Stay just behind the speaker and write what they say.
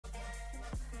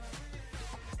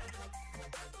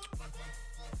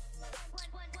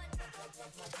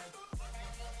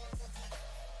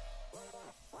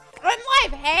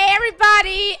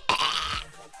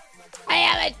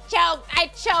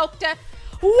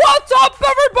What's up,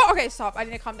 everybody? Okay, stop. I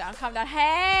need to calm down. Calm down.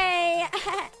 Hey.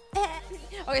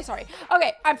 Okay, sorry.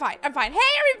 Okay, I'm fine. I'm fine. Hey,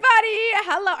 everybody.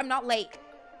 Hello. I'm not late.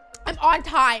 I'm on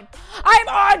time. I'm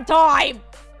on time.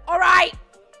 All right.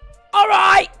 All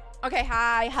right. Okay,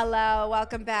 hi. Hello.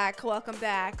 Welcome back. Welcome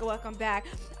back. Welcome back.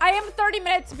 I am 30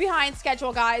 minutes behind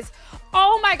schedule, guys.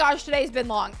 Oh my gosh, today's been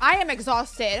long. I am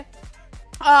exhausted.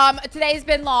 Today's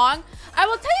been long. I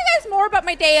will tell you guys more about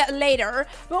my day later,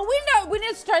 but we need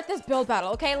to start this build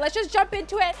battle, okay? Let's just jump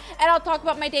into it, and I'll talk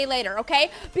about my day later,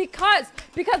 okay? Because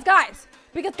guys,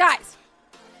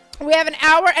 we have an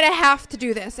hour and a half to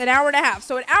do this. An hour and a half.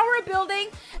 So an hour of building,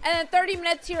 and then 30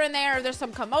 minutes here and there. There's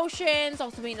some commotions.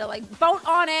 Also, we need to, like, vote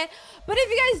on it. But if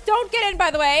you guys don't get in, by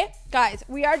the way, guys,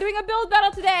 we are doing a build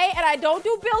battle today, and I don't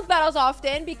do build battles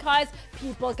often because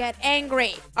people get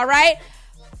angry, all right?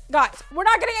 Guys, we're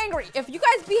not getting angry. If you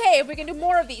guys behave, we can do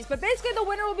more of these. But basically, the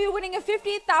winner will be winning a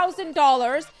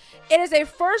 $50,000. It is a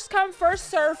first come, first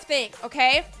serve thing,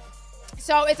 okay?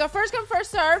 So it's a first come, first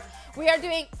serve. We are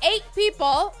doing 8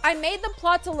 people. I made the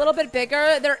plots a little bit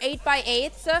bigger. They're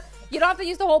 8x8s. You don't have to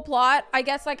use the whole plot. I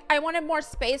guess, like, I wanted more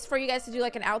space for you guys to do,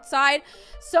 like, an outside.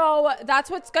 So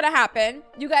that's what's gonna happen.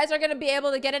 You guys are gonna be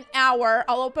able to get an hour.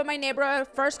 I'll open my neighborhood.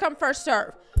 First come, first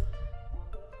serve.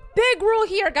 Big rule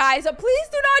here, guys. Please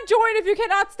do not join if you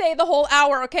cannot stay the whole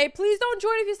hour, okay? Please don't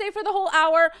join if you stay for the whole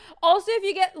hour. Also, if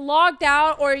you get logged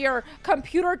out or your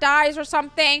computer dies or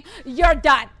something, you're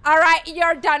done, all right?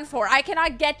 You're done for. I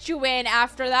cannot get you in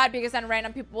after that because then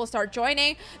random people will start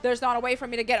joining. There's not a way for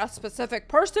me to get a specific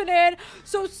person in.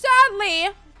 So, sadly,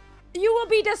 you will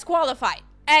be disqualified.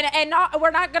 And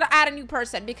we're not going to add a new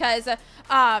person because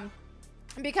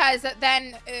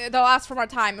then they'll ask for more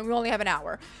time and we only have an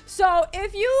hour. So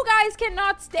if you guys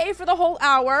cannot stay for the whole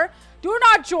hour, do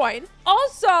not join.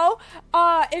 Also,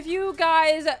 if you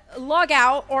guys log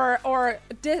out or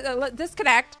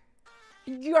disconnect,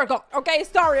 you are gone. Okay,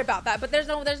 sorry about that, but there's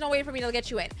no way for me to get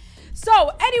you in.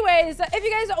 So anyways, if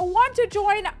you guys want to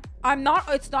join,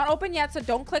 it's not open yet, so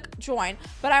don't click join,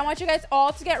 but I want you guys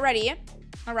all to get ready.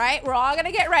 All right, we're all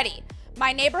gonna get ready.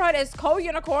 My neighborhood is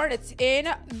codeeunicorn. It's in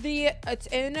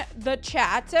the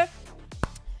chat.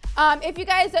 If you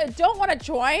guys don't want to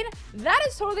join, that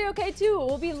is totally okay too.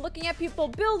 We'll be looking at people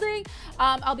building.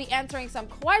 I'll be answering some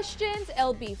questions.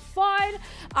 It'll be fun.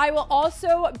 I will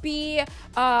also be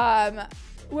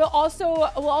we'll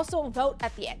also vote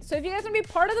at the end. So if you guys want to be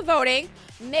part of the voting,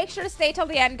 make sure to stay till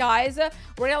the end, guys.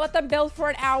 We're gonna let them build for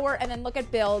an hour and then look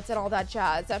at builds and all that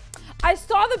jazz. I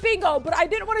saw the bingo, but I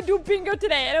didn't want to do bingo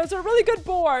today, and it was a really good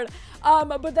board.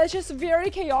 But that's just very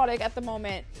chaotic at the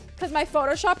moment because my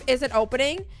Photoshop isn't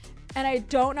opening, and I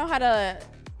don't know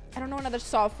another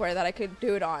software that I could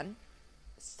do it on.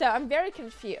 So I'm very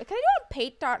confused. Can I do it on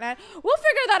paint.net? We'll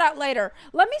figure that out later.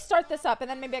 Let me start this up, and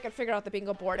then maybe I can figure out the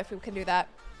bingo board if we can do that.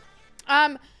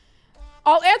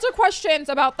 I'll answer questions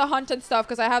about the hunt and stuff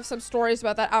because I have some stories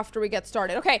about that after we get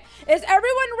started. Okay, is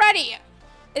everyone ready?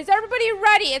 Is everybody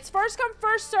ready? It's first come,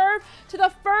 first serve to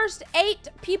the first 8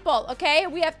 people, okay?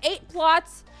 We have 8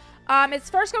 plots. It's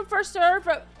first come, first serve.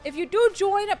 If you do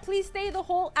join, please stay the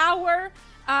whole hour.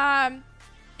 And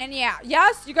yeah,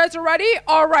 yes, you guys are ready?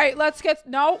 All right, let's get,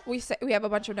 no, we have a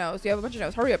bunch of no's. We have a bunch of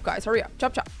no's. Hurry up, guys, hurry up,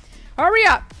 chop, chop. Hurry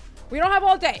up. We don't have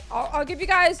all day. I'll give you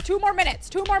guys 2 more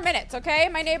minutes, okay?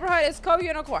 My neighborhood is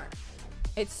codeeunicorn.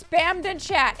 It's spammed in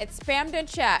chat. It's spammed in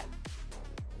chat.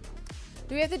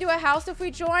 Do we have to do a house if we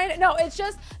join? No, it's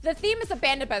just, the theme is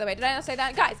abandoned, by the way. Did I not say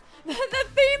that? Guys, the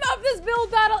theme of this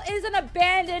build battle is an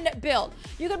abandoned build.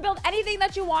 You can build anything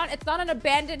that you want. It's not an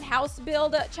abandoned house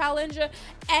build challenge.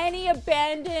 Any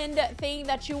abandoned thing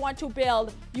that you want to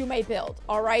build, you may build,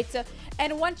 all right?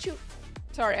 And once you,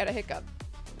 sorry, I had a hiccup.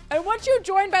 And once you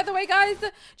join, by the way, guys,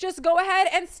 just go ahead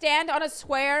and stand on a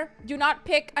square. Do not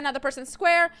pick another person's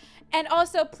square. And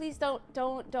also, please don't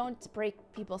break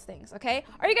people's things, okay?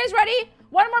 Are you guys ready?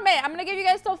 1 more minute. I'm gonna give you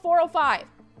guys till 4:05.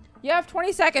 You have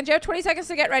 20 seconds. You have 20 seconds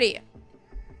to get ready.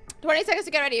 20 seconds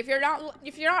to get ready. If you're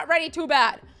not ready, too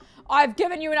bad. I've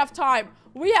given you enough time.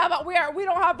 We don't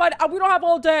have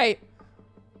all day.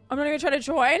 I'm not even trying to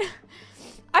join.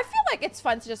 I feel like it's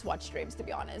fun to just watch streams, to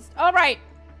be honest. All right.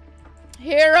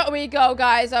 Here we go,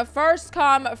 guys. First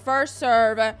come, first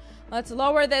serve. Let's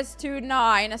lower this to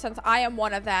 9 since I am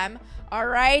one of them. All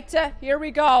right, here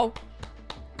we go.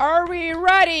 Are we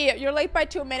ready? You're late by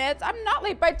 2 minutes. I'm not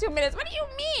late by 2 minutes. What do you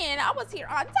mean? I was here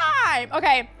on time.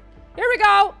 Okay, here we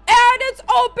go. And it's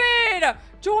open.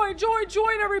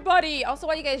 Join, everybody. Also,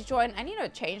 while you guys join, I need to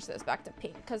change this back to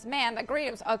pink because, man, the green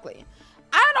was ugly.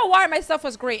 I don't know why my stuff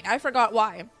was green. I forgot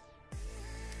why.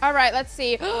 All right, let's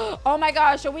see. Oh my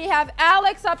gosh, we have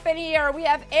Alex up in here. We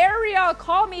have Ariel,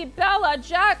 Call Me Bella,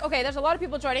 Jack. Okay, there's a lot of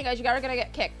people joining, guys. You guys are gonna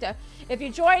get kicked. If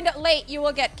you joined late, you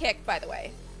will get kicked, by the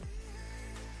way.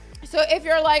 So if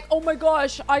you're like, oh my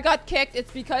gosh, I got kicked,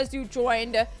 it's because you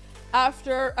joined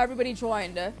after everybody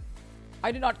joined.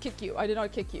 I did not kick you. I did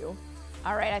not kick you.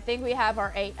 All right, I think we have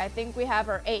our 8. I think we have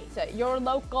our 8. Your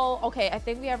local. Okay, I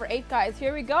think we have our 8, guys.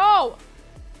 Here we go.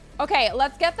 Okay,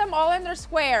 let's get them all in their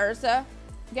squares.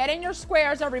 Get in your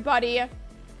squares, everybody.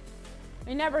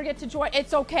 You never get to join.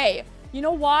 It's okay. You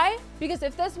know why? Because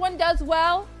if this one does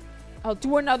well, I'll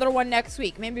do another one next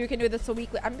week. Maybe we can do this a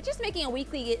weekly. I'm just making a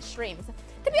weekly streams.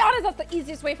 To be honest, that's the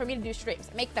easiest way for me to do streams.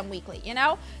 Make them weekly, you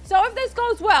know? So if this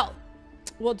goes well,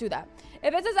 we'll do that.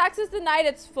 If it says access denied,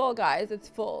 it's full, guys. It's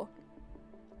full.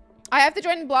 I have to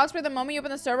join Bloxburg the moment you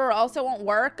open the server or else it won't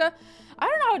work. I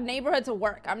don't know how neighborhoods will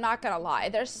work. I'm not gonna lie.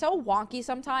 They're so wonky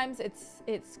sometimes. It's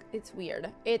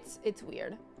weird. It's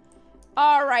weird.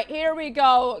 All right, here we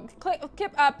go.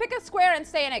 Pick a square and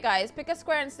stay in it, guys. Pick a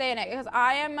square and stay in it because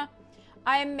I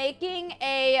am making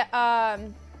a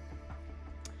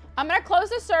I'm gonna close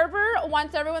the server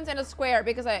once everyone's in a square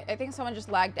because I think someone just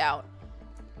lagged out.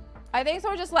 I think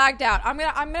someone just lagged out. I'm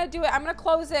gonna do it. I'm gonna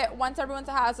close it once everyone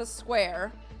has a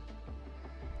square.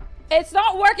 It's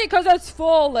not working because it's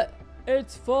full.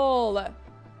 It's full.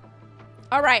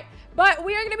 All right. But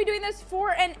we are going to be doing this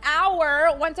for an hour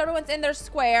once everyone's in their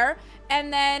square.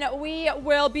 And then we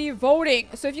will be voting.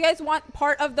 So if you guys want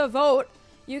part of the vote,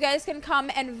 you guys can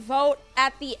come and vote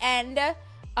at the end.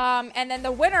 And then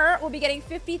the winner will be getting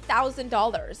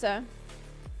 $50,000.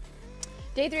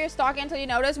 Day 3 of stalking until you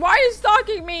notice. Why are you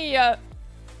stalking me?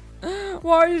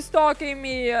 Why are you stalking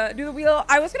me? Do the wheel.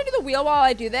 I was going to do the wheel while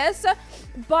I do this.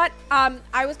 But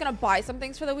I was going to buy some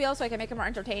things for the wheel so I can make it more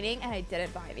entertaining. And I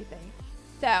didn't buy anything.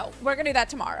 So we're going to do that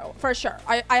tomorrow. For sure.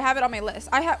 I have it on my list.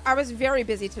 I was very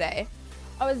busy today.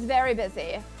 I was very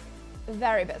busy.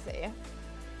 Very busy.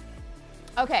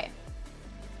 Okay.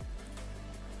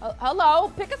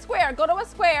 Hello. Pick a square. Go to a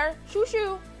square. Shoo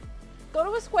shoo. Go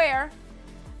to a square.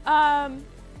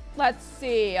 Let's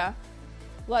see.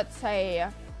 Let's say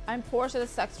I'm poor, so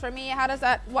this sucks for me. How does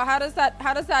that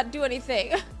do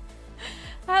anything?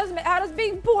 How does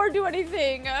being poor do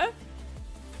anything?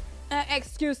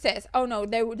 Excuses. Oh no,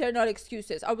 they're not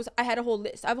excuses. I had a whole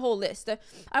list. I have a whole list.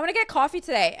 I'm gonna get coffee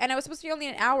today, and it was supposed to be only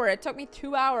an hour. It took me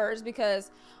 2 hours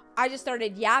because I just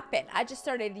started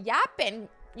yapping.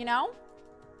 You know?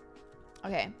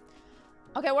 Okay.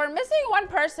 Okay, we're missing one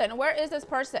person. Where is this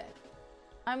person?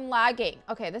 I'm lagging.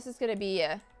 Okay, this is gonna be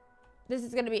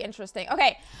interesting.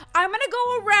 Okay, I'm gonna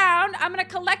go around. I'm gonna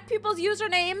collect people's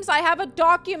usernames. I have a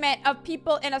document of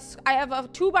people I have a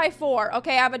 2x4.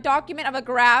 Okay, I have a document of a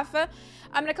graph.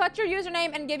 I'm gonna collect your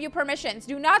username and give you permissions.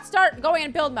 Do not start going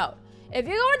in build mode. If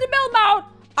you go into build mode,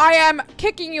 I am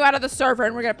kicking you out of the server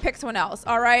and we're gonna pick someone else.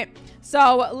 All right.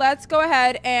 So let's go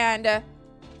ahead and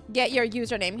get your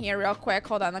username here real quick.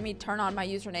 Hold on. Let me turn on my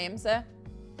usernames.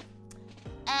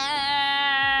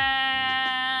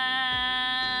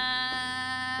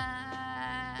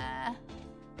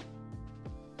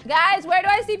 Guys, where do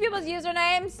I see people's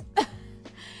usernames?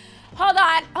 Hold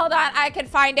on. I can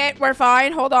find it. We're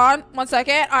fine. Hold on. 1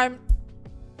 second.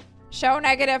 Show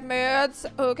negative moods.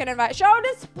 Who can invite? Show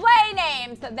display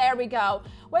names. There we go.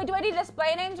 Wait, do I need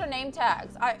display names or name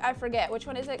tags? I forget. Which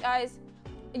one is it, guys?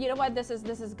 You know what? This is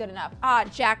good enough.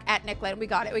 Jack at Nicklin. We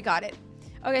got it.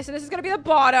 Okay, so this is gonna be the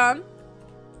bottom.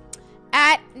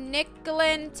 At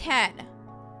Nicklin 10.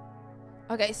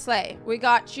 Okay, Slay. We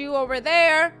got you over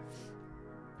there.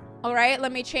 All right,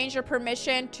 let me change your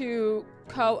permission to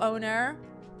co-owner.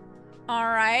 All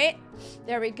right,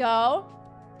 there we go.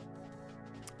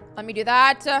 Let me do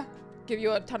that. Give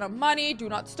you a ton of money. Do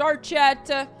not start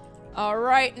yet. All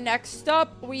right, next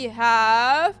up we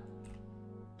have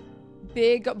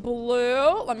Big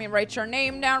Blue. Let me write your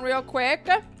name down real quick.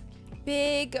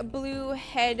 Big Blue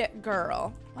Head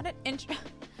Girl. What an interesting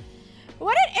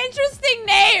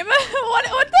name. What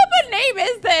type of name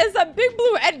is this? A Big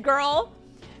Blue Head Girl.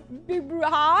 Big Blue.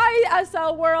 Hi,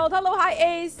 SL World. Hello, hi,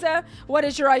 Ace. What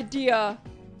is your idea?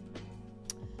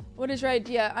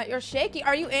 You're shaky.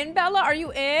 Are you in, Bella? Are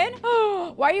you in?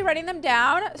 Why are you writing them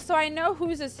down? So I know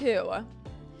whose is who.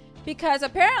 Because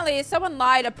apparently someone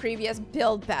lied a previous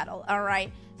build battle. All right.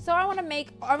 So I want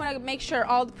to make sure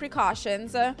all the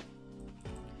precautions.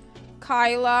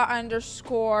 Kyla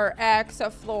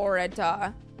 _X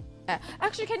Florida.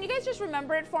 Actually, can you guys just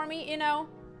remember it for me? You know,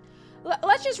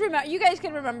 let's just remember. You guys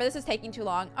can remember. This is taking too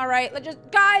long. All right. Let's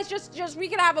just we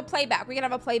can have a playback.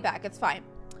 It's fine.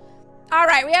 All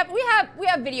right. We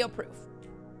have video proof.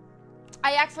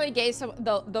 I actually gave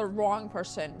the wrong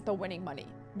person the winning money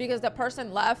because the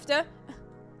person left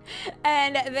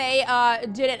and they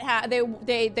didn't have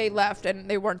they left and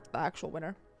they weren't the actual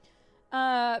winner.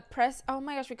 Press. Oh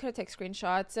my gosh, we could take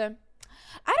screenshots.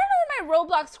 I don't know where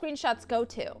my Roblox screenshots go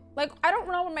to. Like, I don't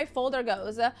know where my folder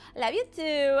goes. Love you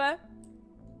too.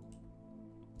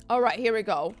 All right, here we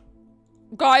go.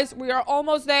 Guys, we are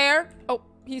almost there. Oh,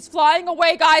 he's flying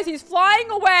away, guys. He's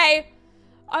flying away.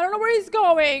 I don't know where he's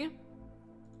going.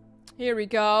 Here we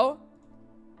go.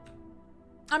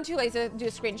 I'm too lazy to do a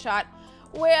screenshot.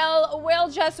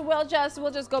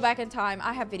 We'll just go back in time.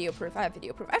 I have video proof. I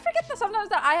forget that sometimes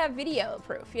that I have video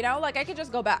proof, you know? Like, I could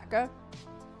just go back.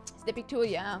 Snipping tool,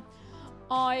 yeah.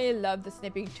 I love the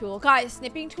snipping tool. Guys,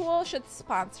 snipping tool should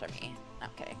sponsor me. No,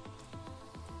 I'm kidding.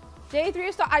 Day 3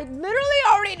 of stock. I literally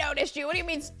already noticed you. What do you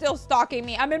mean still stalking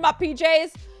me? I'm in my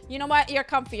PJs. You know what? You're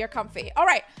comfy. You're comfy. All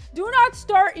right. Do not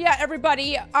start yet,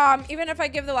 everybody. Even if I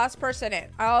give the last person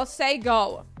it, I'll say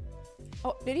go.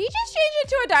 Oh, did he just change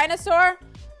into a dinosaur?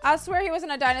 I swear he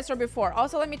wasn't a dinosaur before.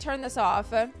 Also, let me turn this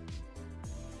off.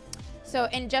 So,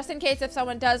 just in case if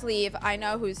someone does leave, I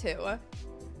know who's who.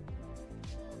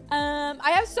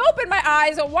 I have soap in my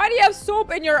eyes. Why do you have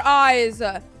soap in your eyes?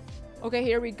 Okay,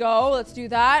 here we go. Let's do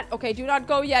that. Okay, do not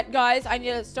go yet, guys. I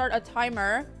need to start a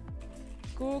timer.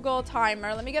 Google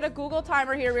timer. Let me get a Google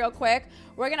timer here real quick.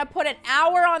 We're gonna put an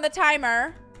hour on the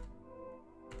timer.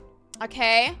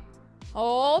 Okay.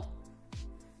 Hold.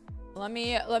 Let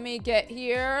me get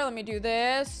here. Let me do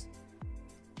this.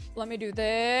 Let me do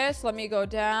this. Let me go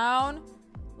down.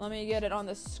 Let me get it on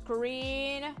the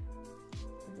screen.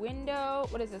 Window.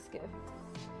 What does this give?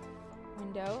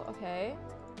 Window. Okay.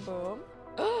 Boom.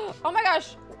 Oh my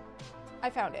gosh. I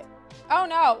found it. Oh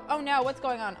no. Oh no. What's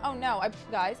going on? Oh no.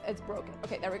 Guys, it's broken.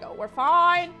 Okay, there we go. We're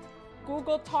fine.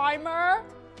 Google timer.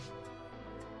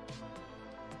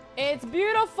 It's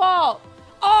beautiful.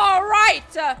 All right.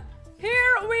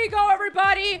 Here we go,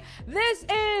 everybody. This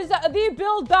is the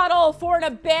build battle for an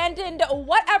abandoned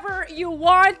whatever you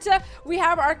want. We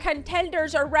have our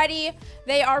contenders are ready.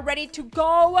 They are ready to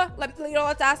go.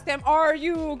 Let's ask them, are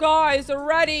you guys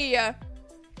ready?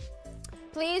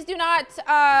 Please do not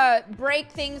break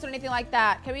things or anything like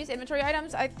that. Can we use inventory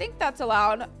items? I think that's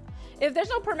allowed. If there's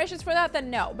no permissions for that,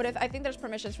 then no. But I think there's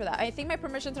permissions for that. I think my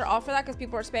permissions are off for that because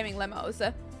people are spamming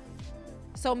limos.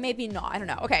 So maybe not. I don't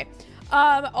know. Okay.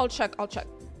 I'll check.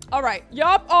 All right.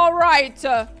 Yup. All right.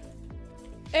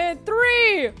 In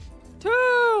 3,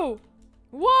 2,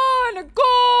 1,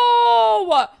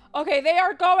 go. Okay, they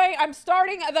are going. I'm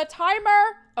starting the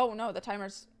timer. Oh no, the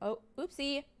timer's. Oh,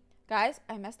 oopsie. Guys,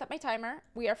 I messed up my timer.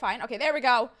 We are fine. Okay, there we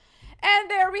go. And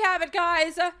there we have it,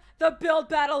 guys. The build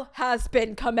battle has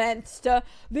been commenced.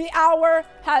 The hour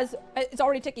has. It's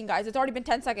already ticking, guys. It's already been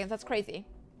 10 seconds. That's crazy.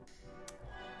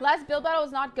 Last build battle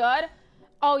was not good.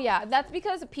 Oh yeah, that's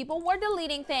because people were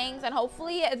deleting things and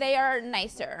hopefully they are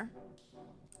nicer.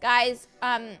 Guys,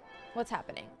 what's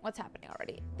happening? What's happening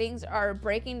already? Things are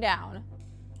breaking down.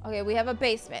 Okay, we have a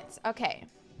basement. Okay.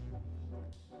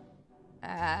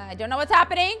 I don't know what's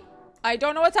happening. I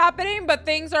don't know what's happening, but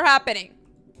things are happening.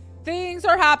 Things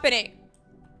are happening.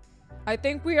 I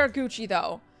think we are Gucci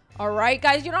though. All right,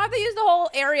 guys, you don't have to use the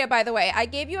whole area, by the way. I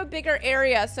gave you a bigger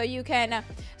area so you can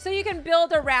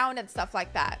build around and stuff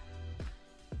like that.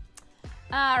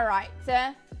 All right.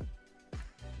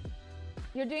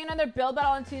 You're doing another build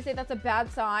battle on Tuesday. That's a bad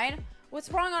sign. What's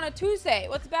wrong on a Tuesday?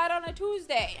 What's bad on a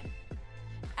Tuesday?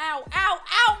 Ow, ow,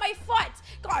 ow, my foot.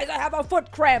 Guys, I have a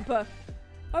foot cramp. I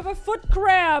have a foot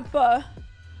cramp.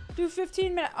 Do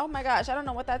 15 minutes. Oh my gosh, I don't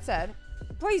know what that said.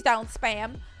 Please don't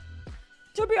spam.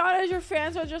 To be honest, your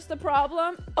fans are just the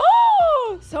problem.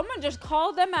 Oh, someone just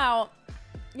called them out.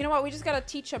 You know what? We just got to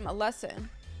teach them a lesson.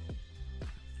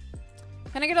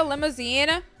 Can I get a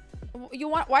limousine?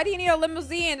 Why do you need a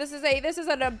limousine? This is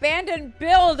an abandoned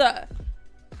build.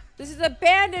 This is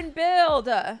abandoned build.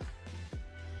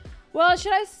 Well,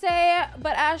 should I say,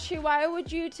 but Ashley, why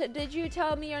would you, did you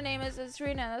tell me your name is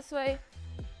Serena? That's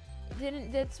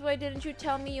why didn't you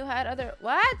tell me you had other,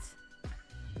 what?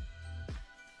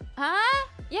 Huh?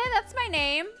 Yeah, that's my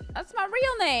name. That's my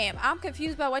real name. I'm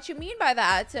confused by what you mean by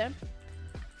that.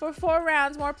 For 4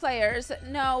 rounds, more players.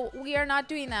 No, we are not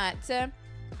doing that.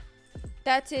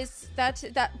 That 15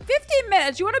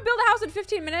 minutes. You want to build a house in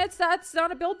 15 minutes? That's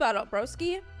not a build battle,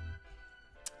 broski.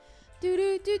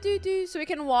 So we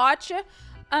can watch.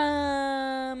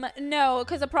 No,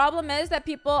 because the problem is that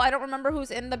people, I don't remember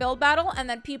who's in the build battle, and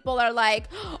then people are like,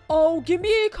 oh, give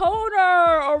me a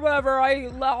corner or whatever, I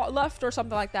left or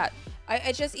something like that.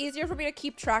 It's just easier for me to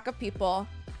keep track of people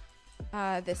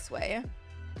this way.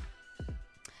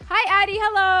 Hi, Addie.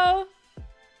 Hello.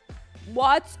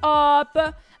 What's up?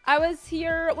 I was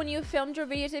here when you filmed your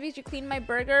video today because you cleaned my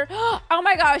burger. Oh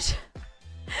my gosh.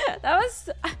 That was...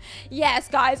 Yes,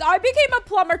 guys. I became a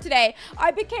plumber today.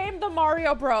 I became the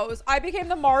Mario Bros. I became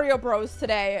the Mario Bros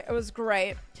today. It was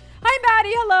great. Hi,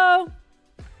 Maddie. Hello.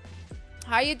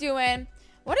 How you doing?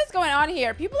 What is going on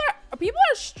here? People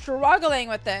are struggling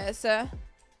with this.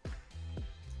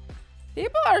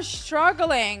 People are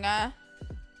struggling.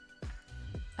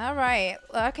 All right.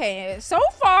 Okay. So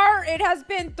far, it has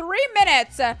been 3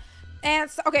 minutes.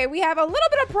 And so, okay, we have a little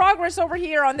bit of progress over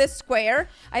here on this square.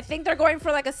 I think they're going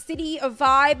for like a city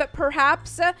vibe,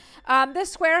 perhaps.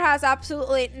 This square has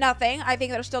absolutely nothing. I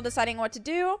think they're still deciding what to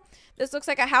do. This looks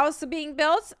like a house being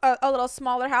built, a little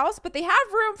smaller house, but they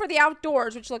have room for the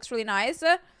outdoors, which looks really nice.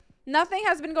 Nothing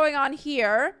has been going on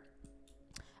here.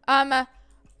 An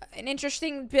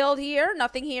interesting build here.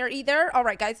 Nothing here either. All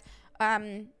right, guys.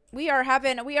 We are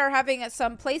having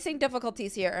some placing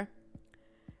difficulties here.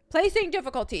 Placing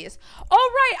difficulties. All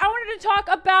right, I wanted to talk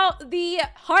about the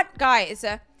hunt, guys.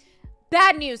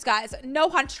 Bad news, guys. No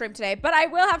hunt stream today, but I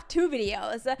will have 2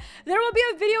 videos. There will be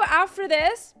a video after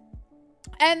this,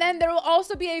 and then there will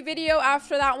also be a video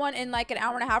after that one in like an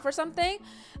hour and a half or something.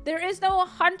 There is no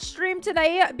hunt stream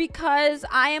today because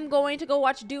I am going to go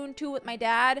watch Dune 2 with my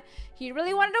dad. He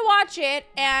really wanted to watch it,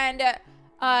 and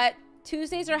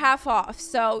Tuesdays are half off,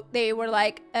 so they were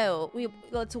like, oh,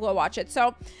 let's go watch it.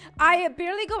 So I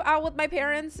barely go out with my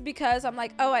parents because I'm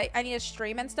like, oh, I need to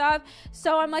stream and stuff.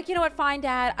 So I'm like, you know what, fine,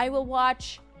 Dad, I will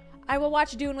watch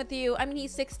Dune with you. I mean,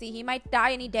 he's 60, he might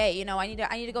die any day, you know. I need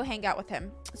to go hang out with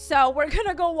him, so we're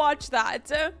gonna go watch that.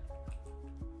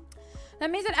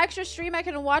 That means an extra stream I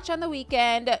can watch on the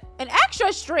weekend. An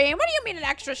extra stream? What do you mean an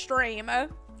extra stream?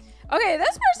 Okay,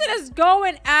 this person is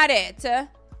going at it.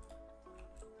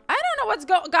 I don't know what's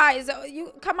going, guys.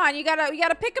 You come on, you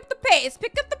gotta pick up the pace.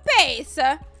 Pick up the pace.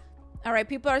 All right,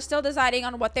 people are still deciding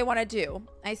on what they want to do.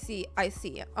 I see.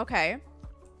 Okay.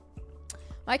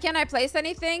 Why can't I place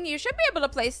anything? You should be able to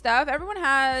place stuff. Everyone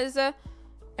has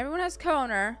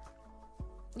Koner.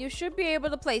 You should be able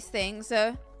to place things.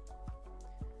 Hello,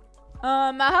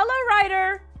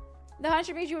 Ryder. The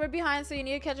 100 means you were behind, so you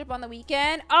need to catch up on the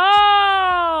weekend.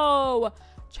 Oh,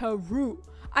 true.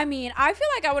 I mean, I feel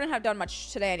like I wouldn't have done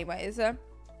much today anyways.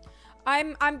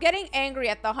 I'm getting angry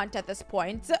at the hunt at this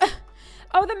point.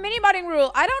 Oh, the mini modding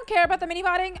rule. I don't care about the mini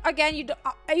modding. Again,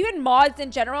 even mods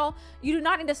in general, you do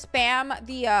not need to spam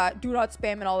the do not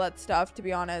spam and all that stuff, to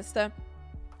be honest.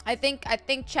 I think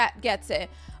chat gets it.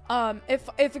 If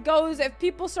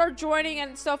people start joining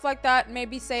and stuff like that,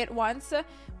 maybe say it once,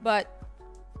 but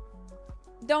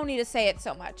don't need to say it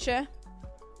so much. Hey,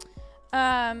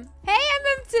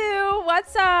 MM2,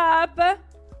 what's up?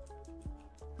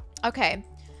 Okay,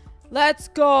 let's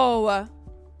go.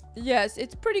 Yes,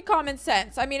 it's pretty common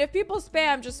sense. I mean, if people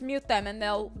spam, just mute them and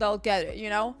they'll get it, you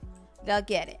know? They'll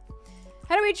get it.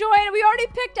 How do we join? We already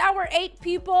picked our 8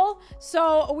 people,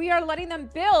 so we are letting them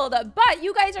build, but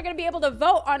you guys are going to be able to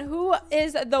vote on who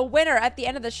is the winner at the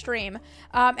end of the stream,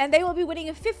 and they will be winning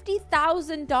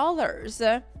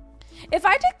 $50,000. If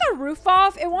I take the roof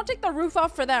off, it won't take the roof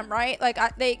off for them, right? Like,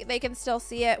 they can still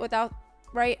see it without,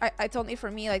 right? It's only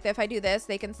for me. Like, if I do this,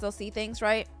 they can still see things,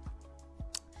 right?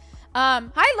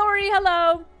 Hi, Lori.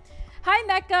 Hello. Hi,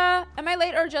 Mecca. Am I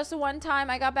late or just one time?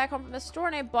 I got back home from the store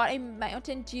and I bought a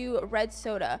Mountain Dew red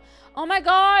soda. Oh my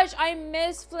gosh, I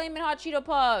miss Flamin' Hot Cheeto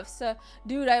Puffs.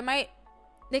 Dude, they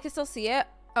can still see it.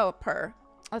 Oh, purr.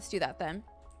 Let's do that then.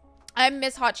 I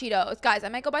miss Hot Cheetos. Guys, I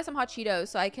might go buy some Hot Cheetos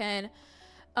so I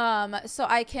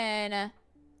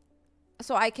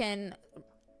can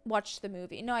watch the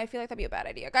movie. No, I feel like that'd be a bad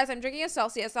idea. Guys, I'm drinking a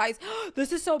Celsius ice.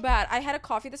 This is so bad. I had a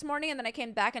coffee this morning and then I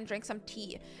came back and drank some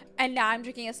tea. And now I'm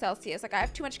drinking a Celsius. Like, I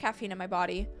have too much caffeine in my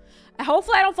body.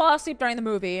 Hopefully I don't fall asleep during the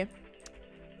movie.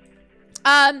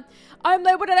 I'm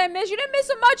late. What did I miss? You didn't miss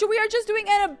so much. We are just doing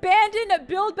an abandoned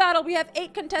build battle. We have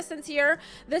 8 contestants here.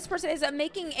 This person is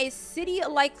making a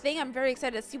city-like thing. I'm very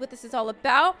excited to see what this is all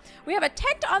about. We have a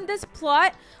tent on this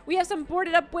plot. We have some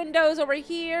boarded up windows over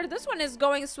here. This one is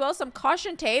going as well. Some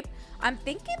caution tape. I'm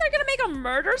thinking they're going to make a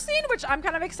murder scene, which I'm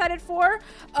kind of excited for.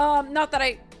 Not that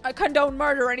I condone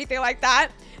murder or anything like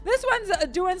that. This one's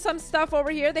doing some stuff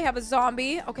over here. They have a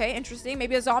zombie. Okay, interesting.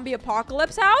 Maybe a zombie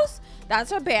apocalypse house.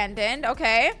 That's abandoned.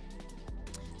 Okay.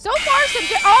 So far,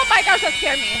 oh my gosh, that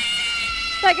scared me.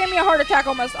 That gave me a heart attack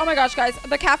almost. Oh my gosh, guys,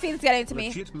 the caffeine's getting to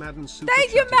me. Thank you, Madden,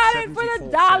 for the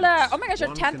 $1. Oh my gosh, your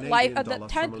 10th life, the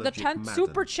 10th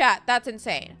super chat. That's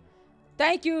insane.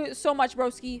 Thank you so much,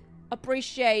 broski.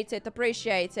 Appreciate it.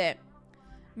 Appreciate it.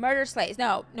 Murder slays.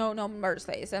 No murder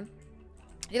slays. Do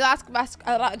you ask Violet?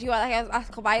 I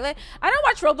don't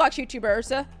watch Roblox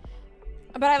YouTubers.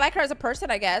 But I like her as a person,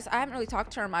 I guess. I haven't really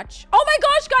talked to her much. Oh my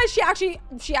gosh, guys,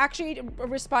 she actually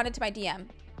responded to my DM.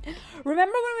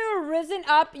 Remember when we were risen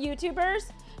up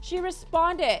YouTubers? She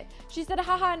responded. She said,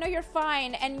 haha, no, you're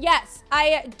fine. And yes,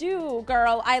 I do,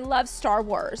 girl. I love Star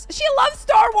Wars. She loves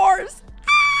Star Wars.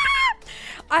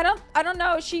 I don't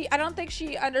know. I don't think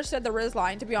she understood the Riz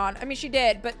line, to be honest. I mean, she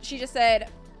did, but she just said,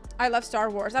 I love Star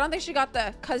Wars. I don't think she got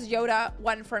the Cuz Yoda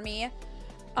one for me.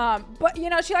 But you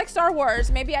know, she likes Star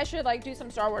Wars. Maybe I should like do some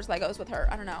Star Wars Legos with her.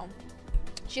 I don't know.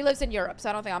 She lives in Europe, so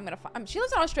I don't think I'm gonna find. She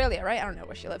lives in Australia, right? I don't know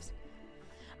where she lives.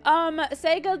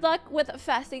 Say good luck with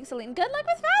fasting, Celine. Good luck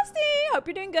with fasting. Hope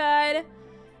you're doing good.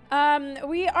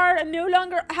 We are no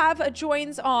longer have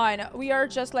joins on. We are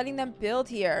just letting them build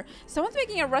here. Someone's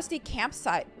making a rusty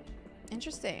campsite.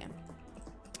 Interesting.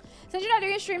 Since you're not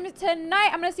doing a stream tonight,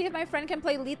 I'm gonna see if my friend can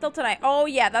play Lethal tonight. Oh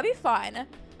yeah, that'd be fun.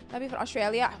 That'd be fun.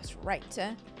 Australia, I was right.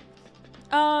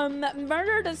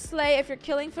 Murder to slay if you're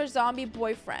killing for zombie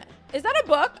boyfriend. Is that a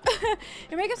book?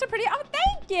 Your makeup's so pretty. Oh,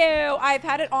 thank you. I've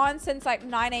had it on since like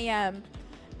 9 a.m.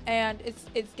 and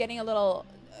it's getting a little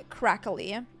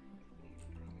crackly.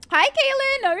 Hi,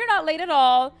 Kaylin. No, you're not late at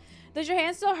all. Does your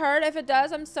hand still hurt? If it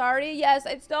does, I'm sorry. Yes,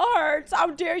 it still hurts. How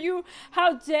dare you?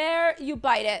 How dare you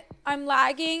bite it? I'm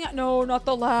lagging. No, not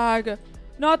the lag.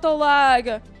 Not the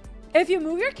lag. If you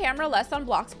move your camera less on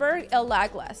Bloxburg, it'll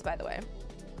lag less, by the way.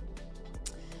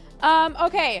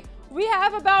 Okay. We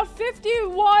have about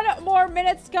 51 more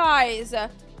minutes, guys,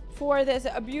 for this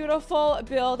beautiful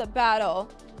build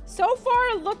battle. So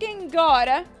far, looking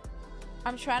good.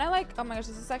 I'm trying to like, oh my gosh,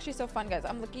 this is actually so fun, guys.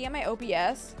 I'm looking at my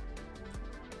OBS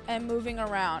and moving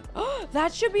around.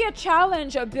 That should be a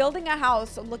challenge of building a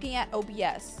house looking at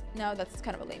OBS. No, that's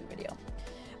kind of a lame video.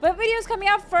 What video is coming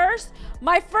out first?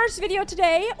 My first video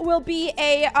today will be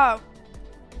a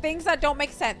things that don't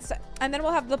make sense. And then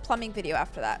we'll have the plumbing video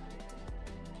after that.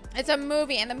 It's a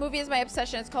movie, and the movie is my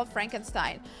obsession. It's called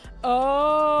Frankenstein.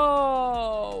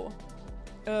 Oh,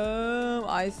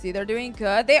 I see. They're doing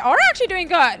good. They are actually doing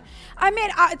good. I mean,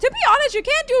 to be honest, you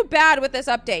can't do bad with this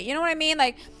update. You know what I mean?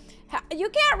 Like, you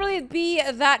can't really be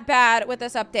that bad with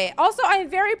this update. Also, I'm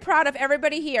very proud of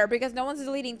everybody here because no one's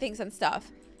deleting things and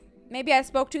stuff. Maybe I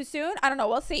spoke too soon. I don't know.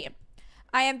 We'll see.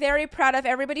 I am very proud of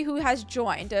everybody who has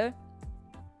joined.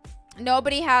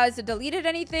 Nobody has deleted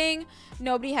anything.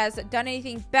 Nobody has done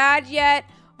anything bad yet.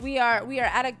 We are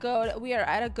at a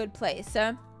good place.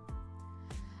 I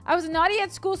was naughty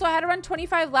at school, so I had to run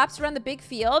 25 laps around the big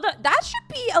field. That should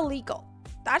be illegal.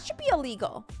 That should be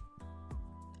illegal.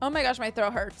 Oh my gosh, my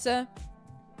throat hurts.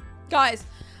 Guys,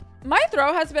 my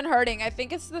throat has been hurting. I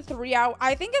think it's the 3 hour.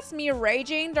 I think it's me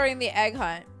raging during the egg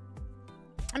hunt.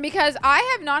 Because I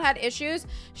have not had issues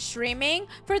streaming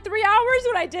for 3 hours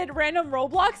when I did random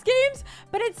Roblox games.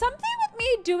 But it's something with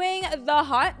me doing the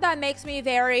hunt that makes me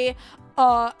very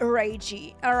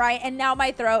ragey. Alright, and now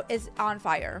my throat is on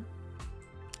fire.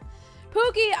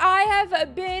 Pookie, I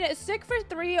have been sick for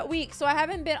 3 weeks, so I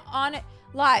haven't been on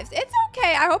lives. It's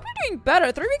okay. I hope you're doing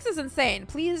better. 3 weeks is insane.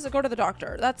 Please go to the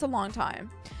doctor. That's a long time.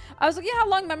 I was looking at how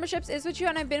long memberships is with you,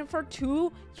 and I've been for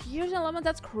 2 years and 11 months.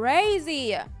 That's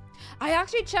crazy. I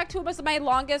actually checked who was my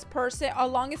longest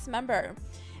member,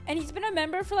 and he's been a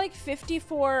member for like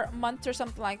 54 months or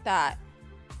something like that,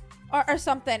 or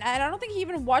something. And I don't think he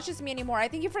even watches me anymore. I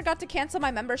think he forgot to cancel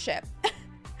my membership. I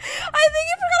think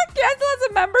he forgot to cancel as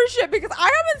a membership because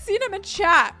I haven't seen him in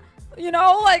chat. You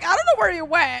know, like I don't know where he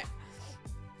went.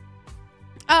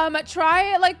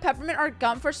 Try like peppermint or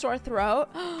gum for sore throat.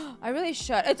 I really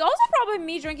should. It's also probably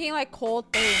me drinking like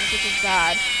cold things, which is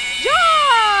bad.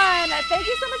 John, thank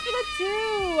you so much for the 2.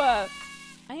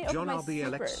 I need to open my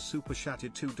RBLX super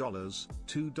chatted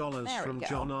 $2 from go.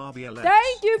 John RBLX.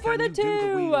 Thank you for Can the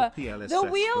 2. The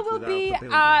wheel will be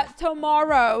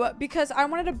tomorrow because I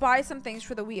wanted to buy some things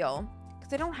for the wheel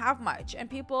because I don't have much and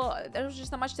there's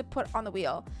just not much to put on the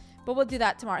wheel. But we'll do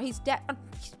that tomorrow. He's dead.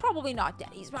 He's probably not dead.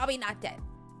 He's probably not dead.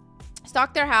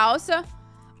 Stalk their house.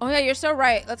 Oh yeah, you're so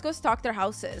right. Let's go stalk their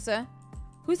houses.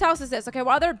 Whose house is this? Okay,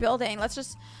 while they're building, let's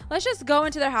just go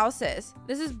into their houses.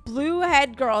 This is Blue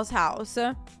Head Girl's house.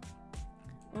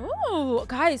 Ooh,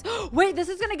 guys. Wait, this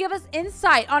is gonna give us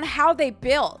insight on how they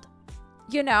build.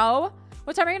 You know?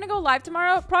 What time are you gonna go live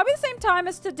tomorrow? Probably the same time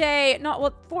as today. Not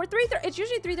well, 3:30. It's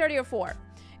usually 3:30 or 4.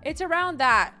 It's around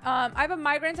that. I have a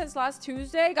migraine since last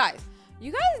Tuesday, guys.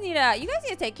 You guys need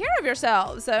to take care of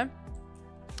yourselves.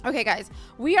 Okay, guys,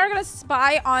 we are gonna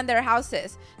spy on their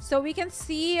houses so we can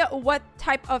see what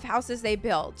type of houses they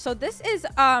build. So this is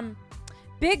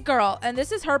Big Girl, and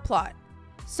this is her plot.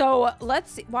 So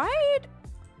let's see. Why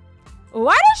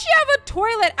does she have a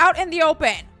toilet out in the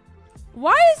open?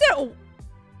 Why is it?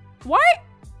 Why?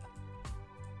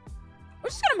 We're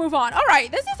just gonna move on. All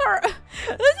right, this is our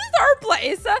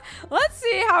place. Let's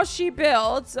see how she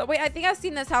builds. Wait, I think I've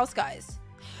seen this house, guys.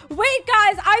 Wait,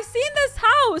 guys, I've seen this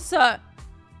house.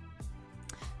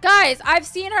 Guys, I've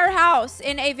seen her house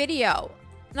in a video.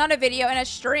 Not a video, in a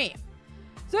stream.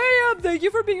 Sam, thank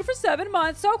you for being here for 7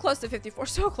 months. So close to 54,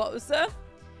 so close.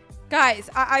 Guys,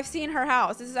 I've seen her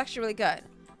house. This is actually really good.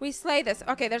 We slay this.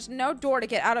 Okay, there's no door to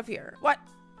get out of here. What?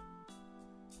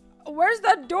 Where's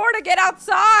the door to get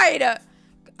outside?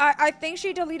 I think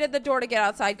she deleted the door to get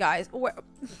outside, guys. Where?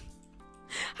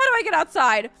 How do I get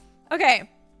outside? Okay.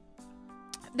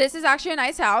 This is actually a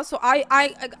nice house. So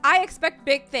I expect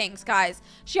big things, guys.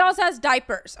 She also has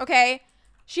diapers, okay?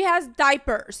 She has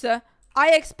diapers.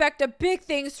 I expect big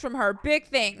things from her. Big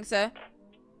things.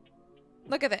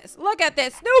 Look at this. Look at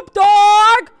this. Snoop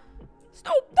Dogg!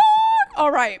 Snoop Dogg!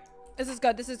 All right. This is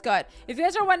good. This is good. If you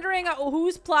guys are wondering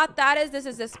whose plot that is, this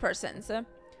is this person's.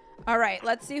 All right.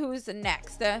 Let's see who's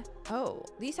next. Oh,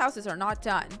 these houses are not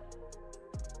done.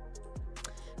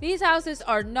 These houses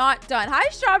are not done. Hi,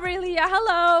 Strawberry Leah.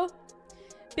 Hello.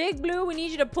 Big Blue, we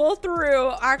need you to pull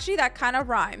through. Actually, that kind of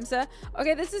rhymes.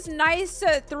 Okay, this is nice.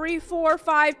 3, 4,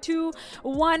 5, 2,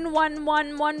 1, 1,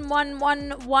 1, 1, 1, 1,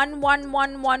 1, 1,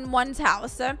 1, 1, 1's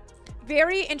house.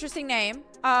 Very interesting name.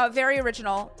 Very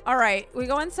original. All right, we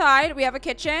go inside. We have a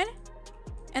kitchen,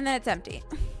 and then it's empty.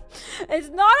 It's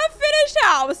not a finished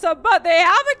house, but they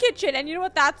have a kitchen, and you know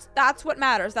what? That's what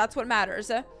matters. That's what matters.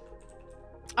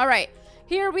 All right,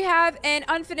 here we have an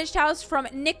unfinished house from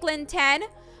Nicklin10.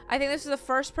 I think this is the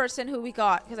first person who we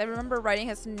got because I remember writing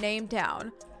his name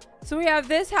down. So we have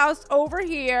this house over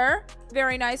here.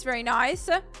 Very nice, very nice.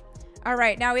 All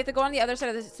right, now we have to go on the other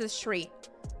side of this street.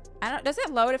 Does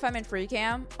it load if I'm in free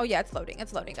cam? Oh yeah, it's loading.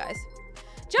 It's loading, guys.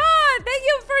 John, thank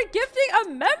you for gifting a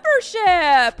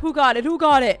membership. Who got it? Who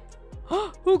got it?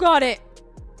 Who got it?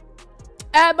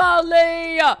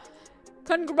 Emily.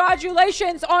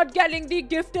 Congratulations on getting the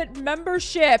gifted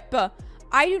membership.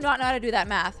 I do not know how to do that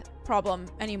math problem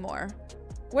anymore.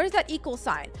 Where's that equal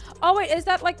sign? Oh wait, is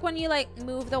that like when you like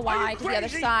move the Y to the other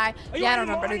side? Yeah, I don't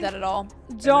remember do that at all.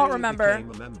 Don't remember.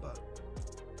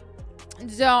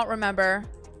 Don't remember.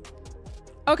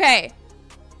 Okay.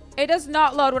 It does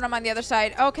not load when I'm on the other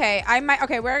side. Okay,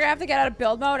 okay, we're gonna have to get out of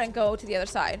build mode and go to the other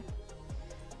side.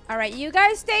 All right, you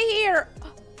guys stay here.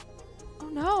 Oh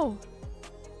no.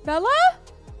 Bella?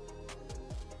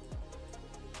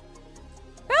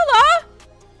 Bella?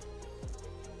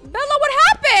 Bella, what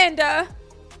happened?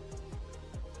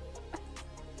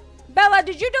 Bella,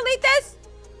 did you delete this?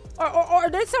 Or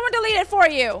did someone delete it for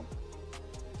you?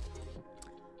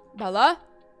 Bella?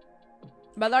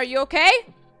 Bella, are you okay?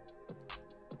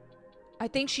 I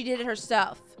think she did it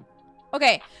herself.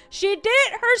 Okay, she did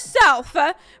it herself,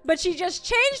 but she just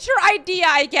changed her idea,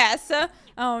 I guess.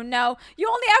 Oh no, you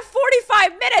only have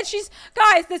 45 minutes.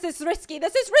 Guys, this is risky.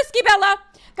 This is risky, Bella.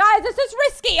 Guys, this is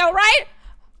risky, all right?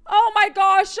 Oh my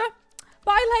gosh.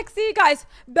 Bye, Lexi. Guys,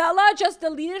 Bella just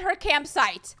deleted her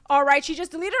campsite. All right, she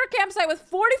just deleted her campsite with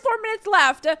 44 minutes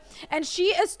left, and she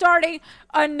is starting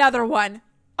another one.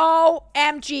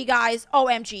 OMG, guys.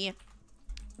 OMG.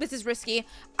 This is risky.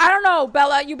 I don't know,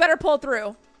 Bella. You better pull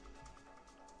through.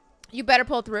 You better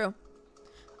pull through.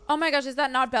 Oh my gosh, is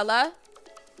that not Bella?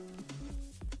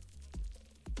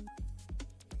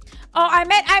 Oh, I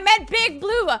meant Big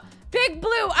Blue. Big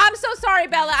Blue. I'm so sorry,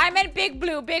 Bella. I meant Big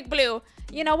Blue. Big Blue.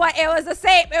 You know what? It was the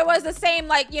same. It was the same,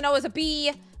 like, you know, it was a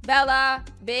B. Bella.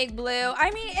 Big Blue. I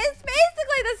mean, it's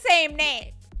basically the same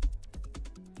name.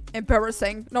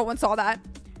 Embarrassing. No one saw that.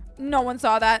 No one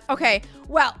saw that. Okay.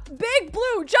 Well, Big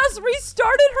Blue just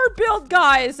restarted her build,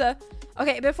 guys.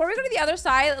 Okay, before we go to the other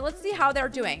side, let's see how they're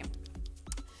doing.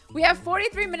 We have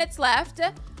 43 minutes left.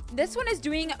 This one is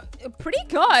doing pretty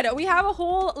good. We have a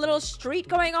whole little street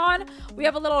going on. We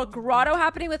have a little grotto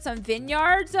happening with some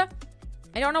vineyards.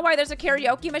 I don't know why there's a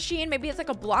karaoke machine. Maybe it's like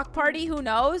a block party. Who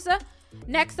knows?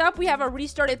 Next up, we have a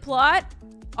restarted plot.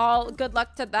 All good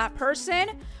luck to that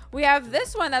person. We have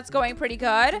this one that's going pretty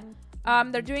good.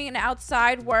 They're doing an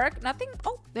outside work. Nothing.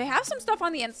 Oh, they have some stuff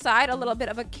on the inside. A little bit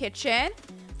of a kitchen.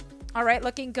 All right,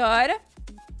 looking good.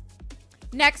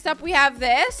 Next up, we have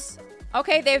this.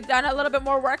 Okay, they've done a little bit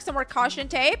more work. Some more caution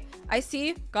tape. I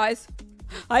see, guys.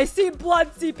 I see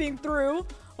blood seeping through.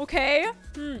 Okay.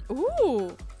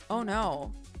 Ooh. Oh,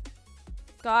 no.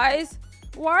 Guys,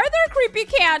 why are there creepy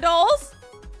candles?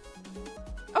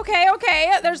 Okay,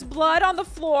 okay. There's blood on the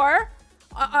floor.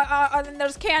 And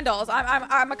there's candles.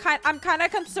 I'm kind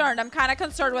of concerned. I'm kind of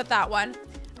concerned with that one.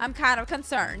 I'm kind of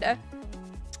concerned.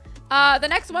 The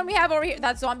next one we have over here.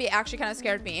 That zombie actually kind of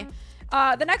scared me.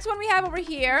 The next one we have over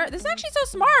here. This is actually so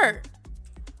smart.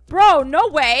 Bro, no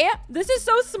way. This is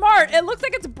so smart. It looks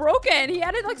like it's broken. He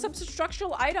added like some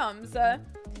structural items.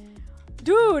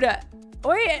 Dude.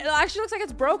 Wait, it actually looks like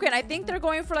it's broken. I think they're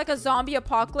going for like a zombie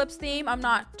apocalypse theme. I'm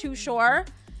not too sure.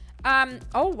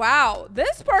 Oh, wow.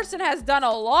 This person has done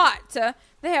a lot.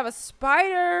 They have a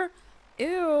spider.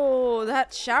 Ew,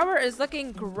 that shower is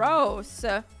looking gross.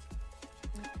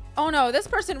 Oh no, this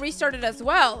person restarted as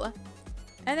well.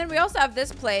 And then we also have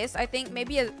this place. I think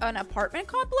maybe an apartment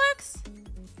complex?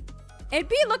 It'd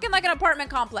be looking like an apartment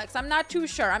complex. I'm not too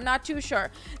sure. I'm not too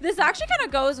sure. This actually kind of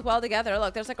goes well together.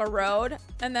 Look, there's like a road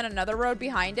and then another road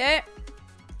behind it.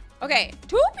 Okay,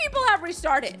 2 people have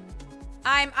restarted.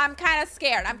 I'm kind of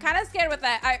scared. I'm kind of scared with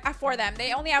that for them.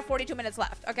 They only have 42 minutes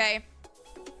left. Okay.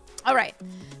 All right.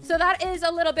 So that is a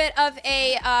little bit of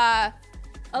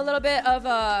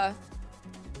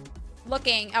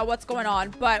looking at what's going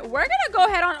on, but we're gonna go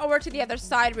head on over to the other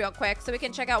side real quick so we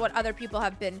can check out what other people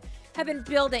have been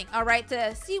building. All right,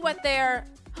 to see what they're.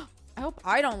 I hope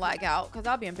I don't lag out because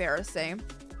that'll be embarrassing.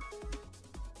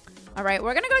 All right,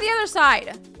 we're gonna go to the other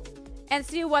side and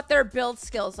see what their build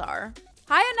skills are.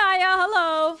 Hi, Anaya.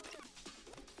 Hello.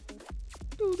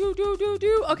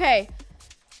 Okay.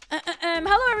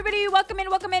 Hello, everybody. Welcome in.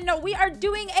 Welcome in. No, we are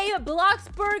doing a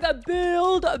Bloxburg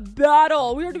build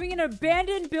battle. We are doing an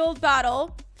abandoned build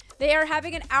battle. They are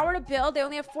having an hour to build. They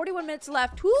only have 41 minutes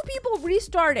left. 2 people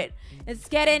restarted. It's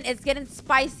getting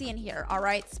spicy in here. All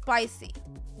right, spicy.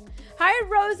 Hi,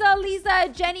 Rosa, Lisa,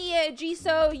 Jenny,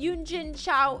 Jisoo, Yunjin,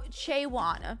 Chao,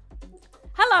 Chewan.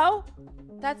 Hello.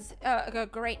 That's a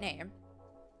great name.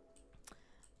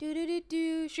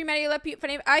 Stream any let people.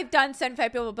 I've done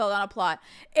 75 people build on a plot.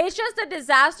 It's just a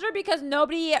disaster because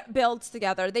nobody builds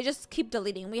together. They just keep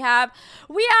deleting. We have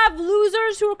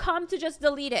losers who come to just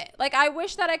delete it. Like, I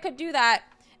wish that I could do that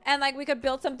and like we could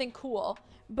build something cool.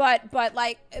 But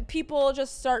like people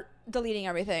just start deleting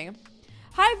everything.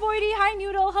 Hi, Voidy. Hi,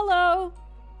 Noodle. Hello.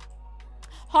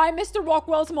 Hi, Mr.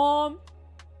 Rockwell's mom.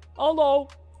 Hello.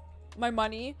 My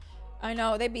money. I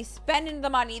know. They be spending the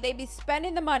money. They be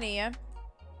spending the money.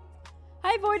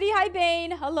 Hi, Voidy. Hi,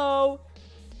 Bane. Hello.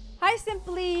 Hi,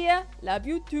 Simply. Love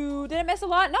you too. Did I miss a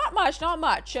lot? Not much. Not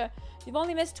much. You've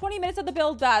only missed 20 minutes of the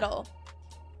build battle.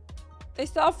 They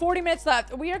still have 40 minutes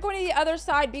left. We are going to the other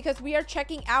side because we are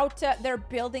checking out their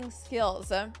building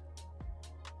skills.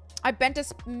 I bent a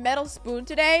metal spoon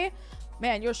today.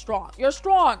 Man, you're strong. You're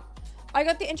strong. I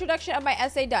got the introduction of my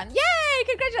essay done. Yay!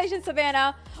 Congratulations,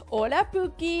 Savannah. Hola,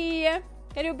 Pookie.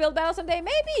 Can you build battle someday?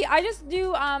 Maybe. I just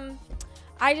do,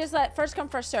 I just let first come,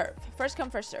 first serve. First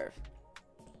come, first serve.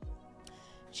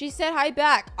 She said hi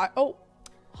back. Oh,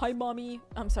 hi, mommy.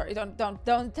 I'm sorry. Don't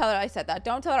tell her I said that.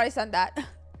 Don't tell her I said that.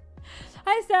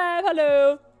 Hi, Seb.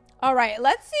 Hello. All right.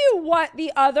 Let's see what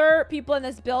the other people in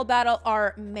this build battle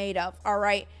are made of. All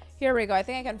right. Here we go. I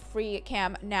think I can free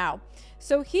cam now.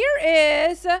 So here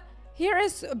is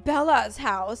Bella's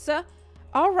house.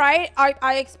 All right.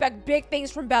 I expect big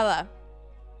things from Bella.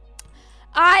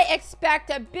 I expect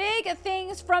big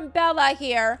things from Bella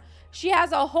here. She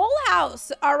has a whole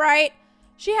house, all right?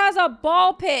 She has a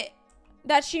ball pit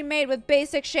that she made with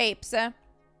basic shapes.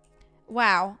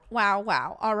 Wow, wow,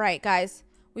 wow. All right, guys.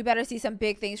 We better see some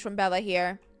big things from Bella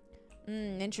here.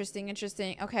 Interesting,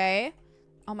 interesting. Okay.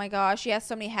 Oh my gosh, she has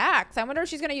so many hacks. I wonder if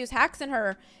she's going to use hacks in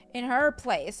her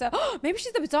place. Maybe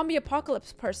she's the zombie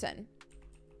apocalypse person.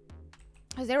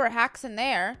 Because there were hacks in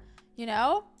there, you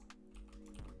know?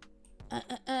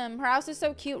 Her house is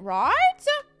so cute, right?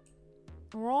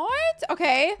 Right?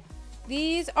 Okay.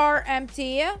 These are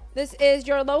empty. This is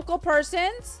your local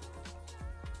person's.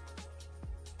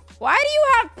 Why do you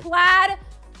have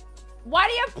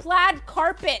plaid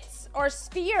carpets or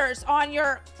spheres on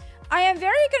your... I am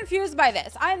very confused by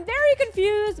this. I'm very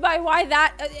confused by why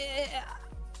that...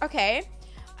 okay.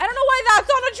 I don't know why that's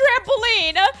on a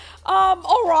trampoline.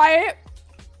 All right.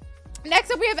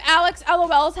 Next up, we have Alex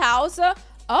LOL's house.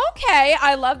 Okay,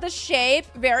 I love the shape.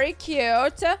 Very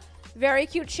cute. Very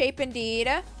cute shape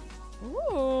indeed.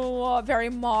 Ooh, very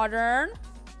modern.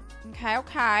 Okay,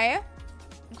 okay.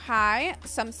 Okay,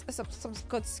 some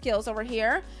good skills over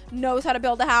here. Knows how to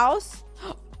build a house.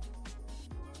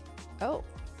 Oh,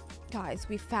 guys,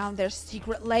 we found their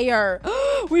secret lair.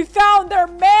 We found their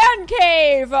man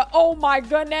cave. Oh my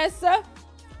goodness.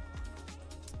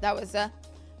 That was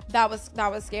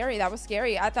scary. That was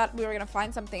scary. I thought we were gonna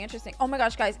find something interesting. Oh my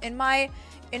gosh, guys, in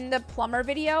the plumber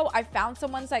video, I found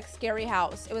someone's like scary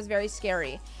house. It was very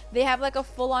scary. They have like a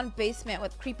full-on basement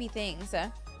with creepy things.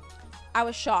 I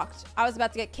was shocked. I was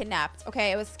about to get kidnapped.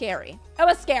 Okay, it was scary. It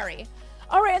was scary.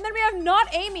 All right, and then we have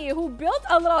Not Amy, who built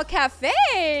a little cafe.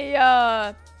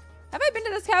 Have I been to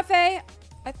this cafe?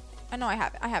 I know I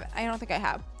haven't. I don't think I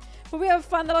have. But we have a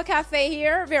fun little cafe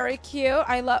here. Very cute.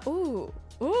 I love, ooh.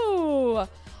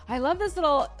 I love this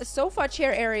little sofa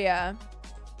chair area.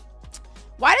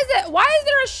 Why is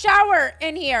there a shower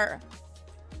in here?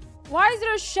 Why is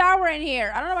there a shower in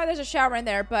here? I don't know why there's a shower in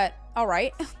there, but all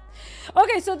right.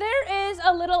 Okay, so there is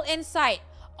a little insight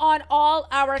on all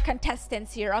our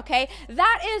contestants here, okay?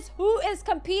 That is who is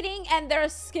competing and their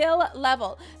skill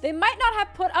level. They might not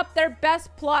have put up their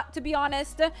best plot, to be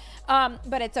honest,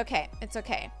 but it's okay. It's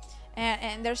okay.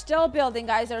 And they're still building,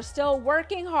 guys. They're still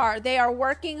working hard. They are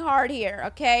working hard here,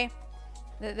 okay?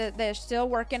 They're still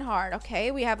working hard,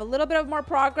 okay? We have a little bit of more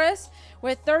progress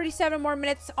with 37 more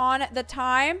minutes on the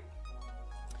time.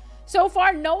 So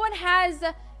far, no one has,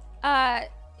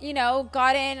 you know,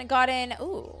 gotten,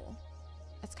 ooh.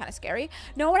 That's kind of scary.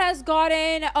 No one has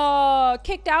gotten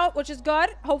kicked out, which is good.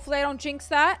 Hopefully I don't jinx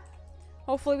that.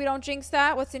 Hopefully we don't jinx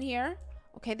that. What's in here?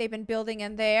 Okay, they've been building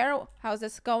in there. How's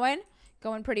this going?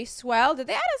 Going pretty swell. Did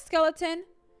they add a skeleton?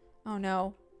 Oh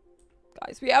no.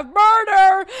 Guys, we have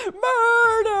murder!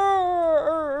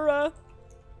 Murder!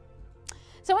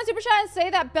 Someone super chat and say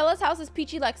that Bella's house is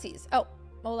Peachy Lexi's. Oh,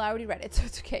 well, I already read it, so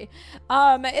it's okay.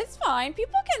 It's fine.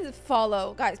 People can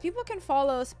follow. Guys, people can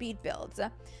follow speed builds.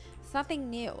 Nothing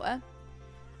new.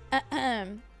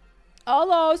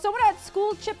 Hello, someone at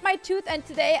school chipped my tooth and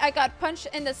today I got punched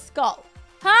in the skull.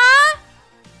 Huh?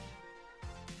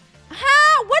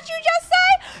 Huh? What'd you just say?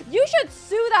 You should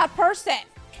sue that person.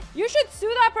 You should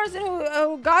sue that person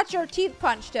who got your teeth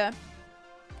punched.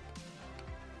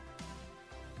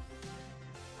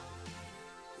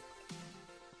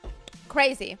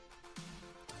 Crazy.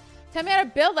 Tell me how to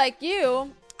build like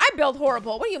you. I build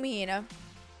horrible. What do you mean?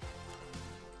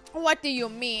 What do you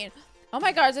mean? Oh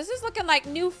my gosh, this is looking like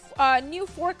New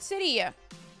Fork City.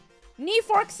 New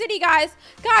Fork City, guys.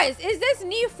 Guys, is this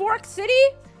New Fork City?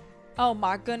 Oh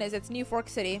my goodness, it's New Fork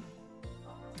City.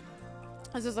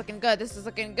 This is looking good. This is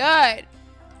looking good.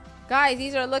 Guys,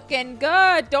 these are looking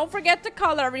good. Don't forget to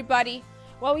color, everybody.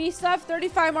 Well, we still have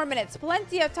 35 more minutes.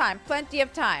 Plenty of time. Plenty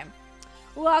of time.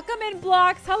 Welcome in,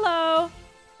 Blocks. Hello.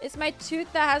 It's my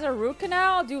tooth that has a root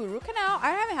canal. Dude, root canal?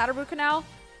 I haven't had a root canal.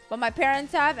 But my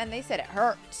parents have, and they said it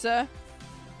hurts.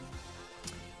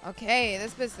 Okay,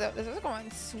 this is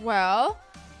going swell.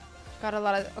 Got a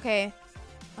lot of okay.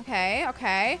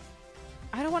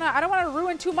 I don't wanna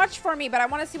ruin too much for me, but I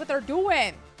wanna see what they're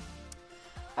doing.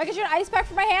 I get you an ice pack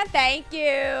for my hand. Thank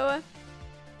you.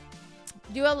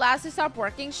 Do a last to stop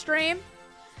working stream.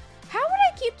 How would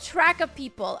I keep track of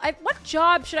people? What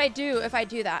job should I do if I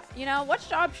do that? You know, what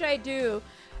job should I do?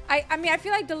 I mean, I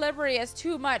feel like delivery is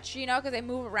too much, you know, because they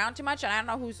move around too much and I don't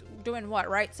know who's doing what,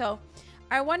 right? So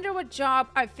I wonder what job,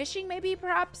 fishing maybe,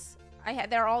 perhaps?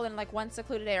 They're all in like one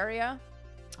secluded area.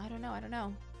 I don't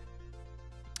know.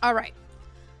 All right.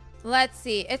 Let's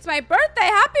see. It's my birthday.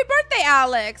 Happy birthday,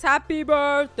 Alex. Happy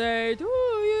birthday to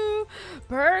you.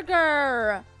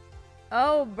 Burger.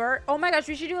 Oh, oh my gosh.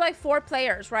 We should do like 4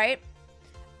 players, right?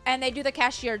 And they do the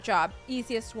cashier job.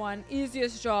 Easiest one.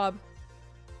 Easiest job.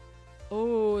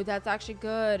 Oh, that's actually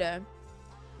good.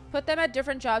 Put them at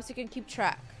different jobs so you can keep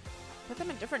track. Put them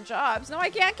in different jobs. No, I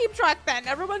can't keep track then.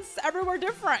 Everyone's everywhere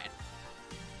different.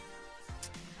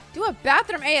 Do a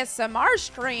bathroom ASMR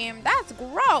stream. That's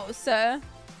gross.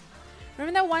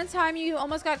 Remember that one time you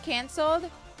almost got canceled?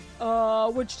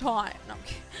 Which time? No,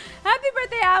 okay. Happy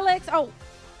birthday, Alex. Oh,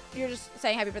 you're just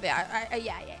saying happy birthday.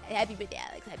 Yeah. Happy birthday,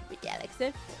 Alex. Happy birthday, Alex.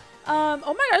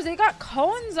 Oh my gosh, they got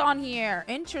cones on here.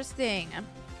 Interesting.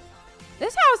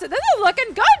 This is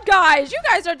looking good, guys. You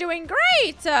guys are doing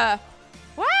great.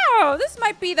 Wow, this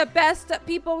might be the best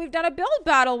people we've done a build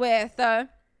battle with.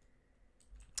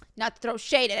 Not to throw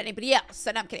shade at anybody else.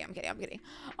 And I'm kidding.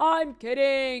 I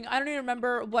don't even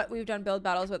remember what we've done build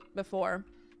battles with before.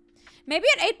 Maybe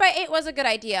an 8x8 was a good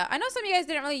idea. I know some of you guys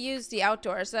didn't really use the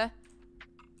outdoors. I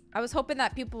was hoping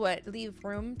that people would leave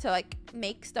room to like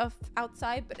make stuff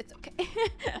outside, but it's okay.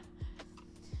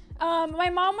 My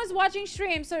mom was watching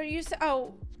stream, so you said,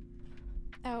 oh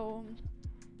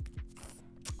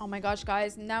my gosh,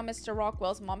 guys, now Mr.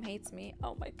 Rockwell's mom hates me.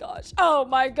 Oh my gosh.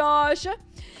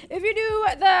 If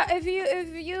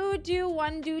you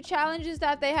do challenges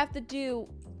that they have to do,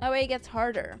 that way it gets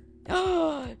harder.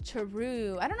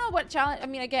 True. I don't know what challenge. I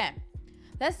mean, again,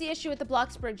 that's the issue with the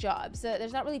Bloxburg jobs.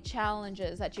 There's not really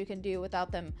challenges that you can do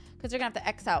without them, because they're gonna have to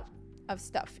X out of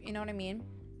stuff. You know what I mean?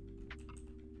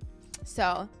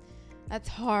 So that's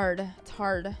hard. It's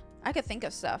hard. I could think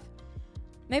of stuff.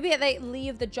 Maybe they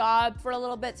leave the job for a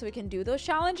little bit so we can do those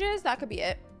challenges. That could be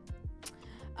it.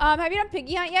 Have you done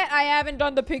piggy hunt yet? I haven't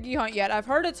done the piggy hunt yet. I've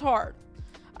heard it's hard.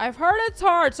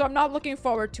 So I'm not looking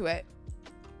forward to it.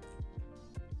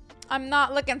 I'm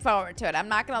not looking forward to it. I'm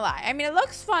not gonna lie. I mean, it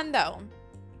looks fun though.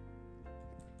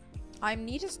 I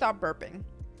need to stop burping.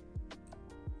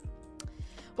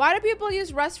 Why do people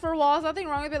use Rust for walls? Nothing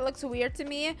wrong with it. It looks weird to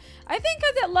me. I think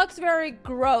because it looks very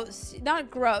gross.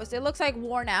 Not gross. It looks like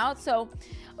worn out. So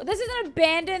this is an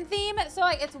abandoned theme. So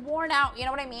like it's worn out. You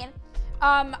know what I mean?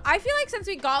 I feel like since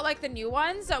we got like the new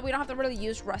ones, we don't have to really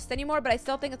use Rust anymore. But I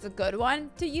still think it's a good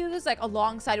one to use like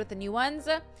alongside with the new ones.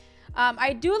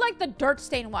 I do like the dirt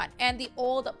stain one and the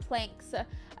old planks.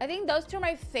 I think those two are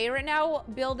my favorite now,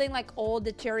 building like old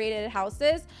deteriorated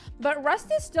houses. But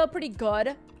Rust is still pretty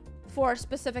good for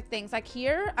specific things. Like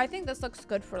here, I think this looks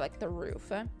good for like the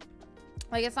roof.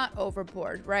 Like it's not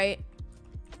overboard, right?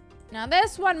 Now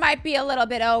this one might be a little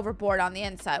bit overboard on the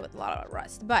inside with a lot of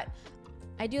Rust, but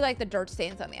I do like the dirt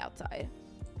stains on the outside.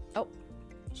 Oh,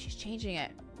 she's changing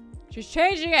it. She's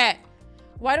changing it.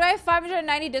 Why do I have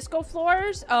 590 disco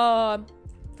floors? For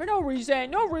no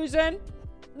reason. No reason.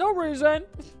 No reason.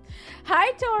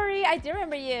 Hi, Tori. I do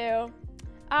remember you.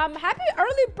 Happy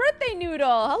early birthday,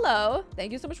 Noodle. Hello.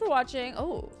 Thank you so much for watching.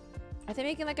 Oh, are they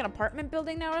making like an apartment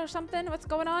building now or something? What's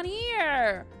going on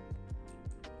here?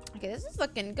 Okay, this is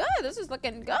looking good. This is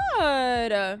looking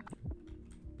good.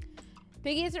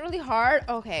 Piggy isn't really hard.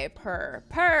 Okay,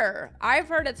 purr. I've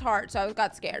heard it's hard, so I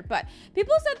got scared. But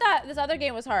people said that this other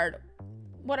game was hard.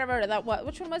 Whatever that was.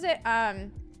 Which one was it?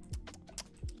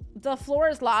 The floor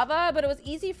is lava, but it was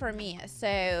easy for me.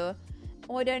 So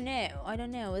I don't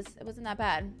know. It wasn't that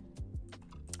bad.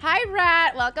 Hi,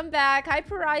 Rat. Welcome back. Hi,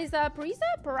 Pariza.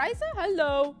 Pariza?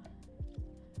 Hello.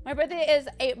 My birthday is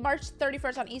March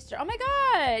 31st on Easter. Oh my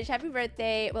gosh. Happy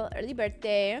birthday. Well, early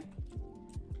birthday.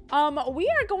 We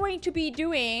are going to be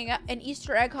doing an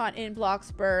Easter egg hunt in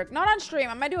Bloxburg. Not on stream.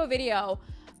 I might do a video.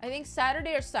 I think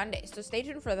Saturday or Sunday. So stay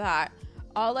tuned for that.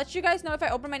 I'll let you guys know if I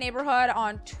open my neighborhood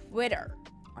on Twitter.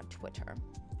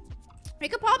 We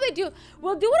could probably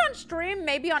we'll do it on stream,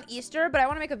 maybe on Easter, but I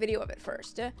want to make a video of it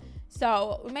first.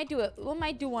 So we might do it. We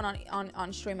might do one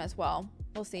on stream as well.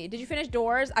 We'll see. Did you finish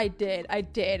doors? I did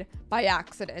by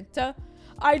accident.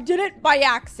 I did it by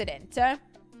accident.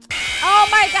 Oh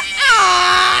my god.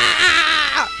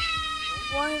 Ah!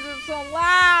 Why is it so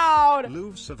loud?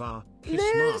 Louvre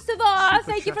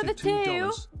thank you for the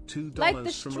 $2. Like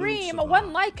the stream,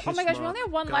 one like. Oh my gosh, we only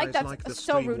have one like. That's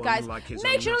so rude, guys.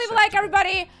 Make sure to leave a like,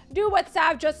 everybody. Do what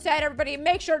Sav just said, everybody.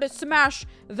 Make sure to smash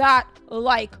that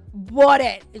like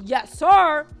button. Yes,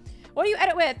 sir. What do you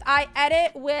edit with? I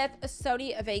edit with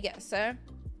Sony Vegas.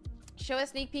 Show a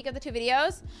sneak peek of the 2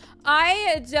 videos.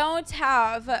 I don't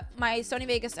have my Sony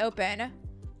Vegas open, and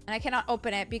I cannot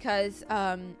open it because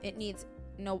it needs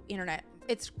no internet.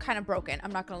 It's kind of broken.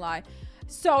 I'm not gonna lie.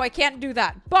 So I can't do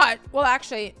that. But, well,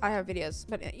 actually, I have videos.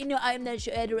 But, you know, I'm not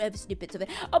sure. I don't have snippets of it.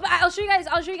 Oh, but I'll show you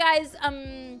guys,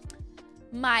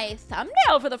 my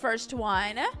thumbnail for the first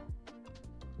one.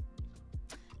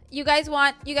 You guys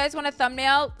want a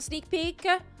thumbnail sneak peek?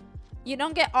 You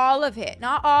don't get all of it.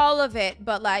 Not all of it,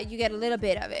 but, like, you get a little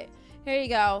bit of it. Here you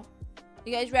go.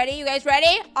 You guys ready? You guys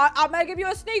ready? I'm gonna give you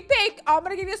a sneak peek. I'm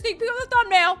gonna give you a sneak peek of the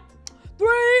thumbnail. 3,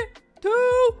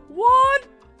 2, 1.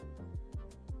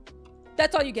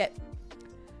 That's all you get.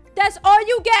 That's all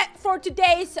you get for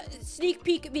today's sneak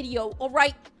peek video, all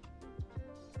right?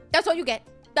 That's all you get.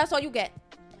 That's all you get.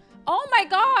 Oh my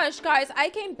gosh, guys, I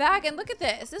came back and look at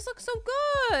this. This looks so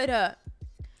good. That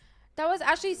was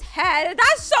Ashley's head.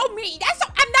 That's so mean.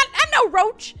 I'm no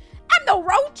roach. I'm no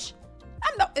roach.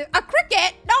 I'm no, a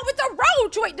cricket. No, it's a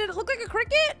roach. Wait, did it look like a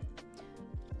cricket?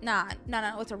 Nah,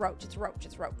 no, it's a roach. It's a roach.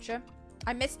 It's a roach.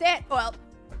 I missed it. Well,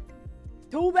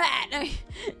 too bad.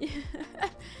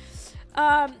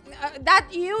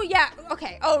 Yeah,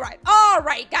 okay, all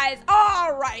right, guys,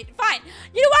 all right, fine.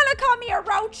 You want to call me a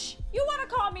roach? You want to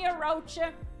call me a roach?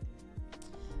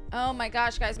 Oh my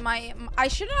gosh, guys, I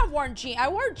shouldn't have worn jeans. I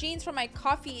wore jeans for my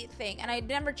coffee thing, and I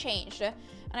never changed. And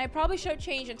I probably should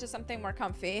change into something more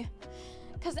comfy.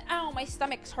 Because, ow, my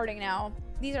stomach's hurting now.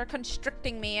 These are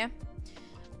constricting me.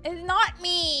 It's not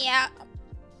me.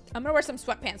 I'm gonna wear some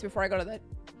sweatpants before I go to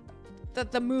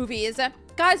the movies.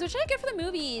 Guys, what should I get for the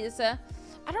movies? I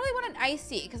don't really want an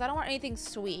icy because I don't want anything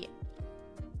sweet.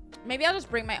 Maybe I'll just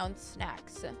bring my own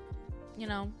snacks. You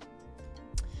know.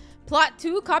 Plot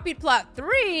 2 copied plot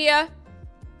 3.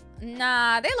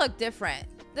 Nah, they look different.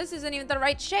 This isn't even the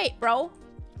right shape, bro.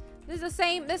 This is the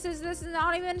same. This is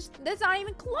not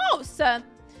even close. I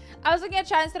was looking at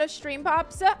chat instead of stream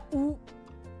pops. Ooh.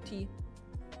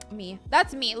 Me.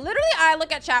 That's me. Literally, I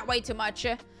look at chat way too much.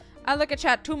 I look at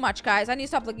chat too much, guys. I need to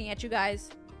stop looking at you guys.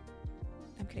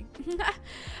 I'm kidding.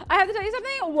 I have to tell you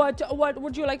something. What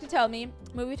would you like to tell me?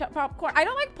 Movie popcorn. I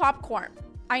don't like popcorn.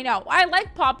 I know. I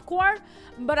like popcorn,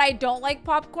 but I don't like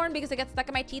popcorn because it gets stuck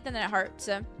in my teeth and then it hurts.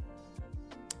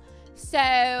 So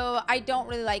I don't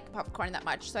really like popcorn that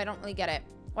much, so I don't really get it.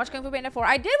 Watch Kung Fu Panda 4.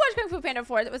 I did watch Kung Fu Panda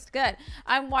 4. It was good.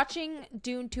 I'm watching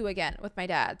Dune 2 again with my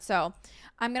dad, so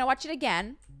I'm gonna watch it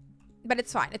again. But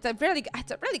it's fine. It's a really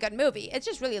good movie. It's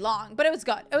just really long, but it was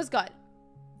good. It was good.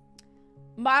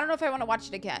 But I don't know if I want to watch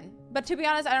it again. But to be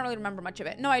honest, I don't really remember much of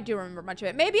it. No, I do remember much of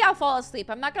it. Maybe I'll fall asleep.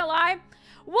 I'm not gonna lie.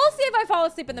 We'll see if I fall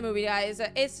asleep in the movie, guys.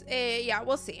 It's yeah,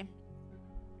 we'll see.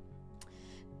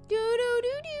 Do do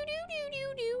do do do do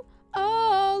do do.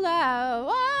 All I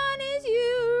want is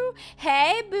you.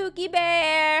 Hey, Bookie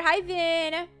Bear. Hi,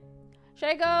 Vin. Should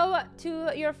I go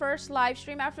to your first live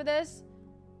stream after this?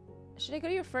 Should I go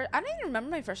to your first? I don't even remember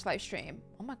my first live stream.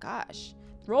 Oh my gosh.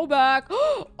 Throwback.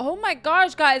 Oh my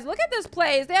gosh, guys. Look at this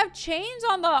place. They have chains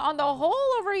on the hole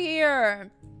over here.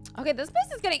 Okay, this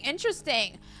place is getting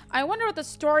interesting. I wonder what the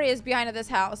story is behind this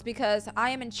house because I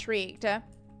am intrigued.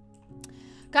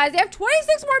 Guys, they have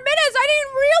 26 more minutes. I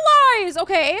didn't realize.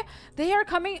 Okay. They are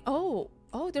coming. Oh,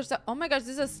 there's a, oh my gosh,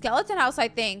 this is a skeleton house, I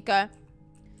think.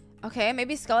 Okay,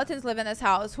 maybe skeletons live in this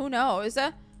house. Who knows?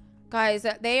 Guys,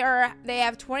 they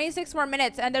have 26 more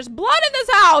minutes and there's blood in this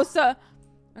house.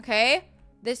 Okay.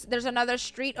 There's another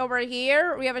street over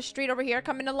here. We have a street over here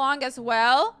coming along as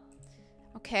well.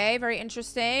 Okay, very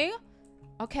interesting.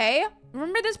 Okay.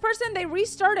 Remember this person? They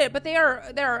restarted, but they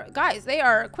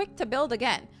are quick to build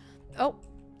again. Oh,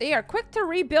 they are quick to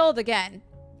rebuild again.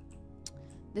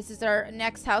 This is our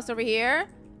next house over here.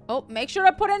 Oh, make sure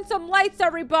to put in some lights,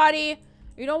 everybody.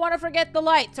 You don't want to forget the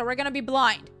lights or we're going to be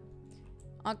blind.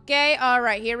 Okay, all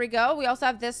right, here we go. We also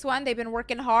have this one. They've been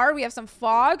working hard. We have some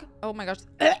fog. Oh my gosh.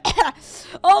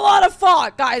 A lot of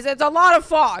fog, guys. It's a lot of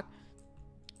fog.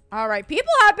 All right,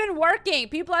 people have been working.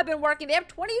 People have been working. They have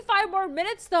 25 more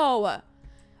minutes, though.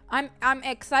 I'm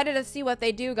excited to see what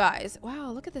they do, guys.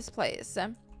 Wow, look at this place.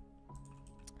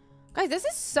 Guys, this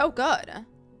is so good.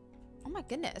 Oh my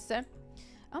goodness.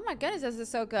 Oh my goodness, this is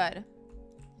so good.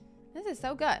 This is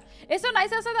so good. It's so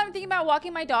nice outside that I'm thinking about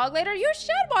walking my dog later. You should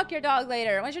walk your dog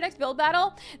later. When's your next build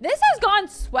battle? This has gone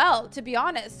swell, to be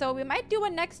honest. So we might do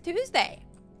one next Tuesday.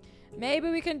 Maybe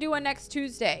we can do one next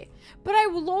Tuesday. But I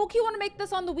low-key want to make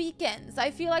this on the weekends.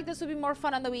 I feel like this would be more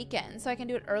fun on the weekends, so I can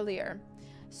do it earlier.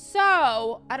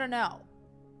 So, I don't know.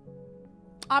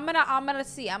 I'm gonna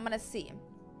see.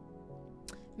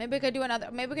 Maybe we could do another.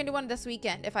 Maybe we can do one this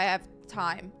weekend if I have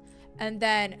time. And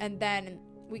then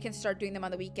we can start doing them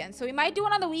on the weekend. So we might do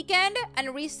one on the weekend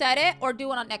and reset it, or do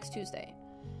one on next Tuesday.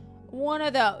 One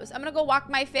of those. I'm gonna go walk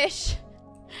my fish.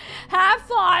 Have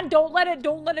fun. Don't let it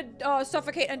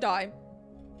suffocate and die.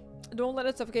 Don't let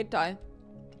it suffocate and die.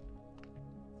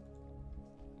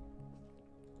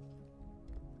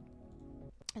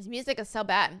 This music is so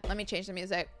bad. Let me change the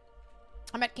music.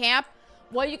 I'm at camp.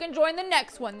 Well, you can join the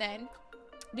next one then.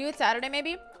 Do it Saturday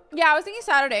maybe? Yeah, I was thinking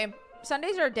Saturday.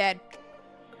 Sundays are dead.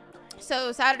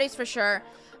 So Saturdays for sure.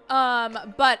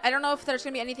 But I don't know if there's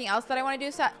gonna be anything else that I want to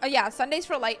do. Yeah, Sundays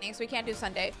for lightning, so we can't do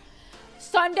Sunday.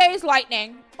 Sunday's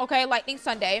lightning. Okay, lightning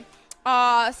Sunday.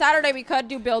 Saturday we could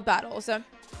do build battles.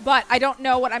 But I don't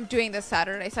know what I'm doing this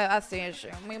Saturday, so that's the issue.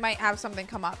 We might have something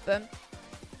come up.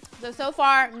 So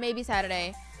far, maybe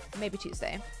Saturday, maybe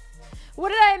Tuesday. What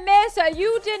did I miss?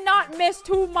 You did not miss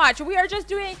too much. We are just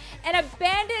doing an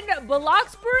abandoned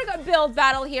Bloxburg build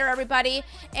battle here, everybody.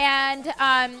 And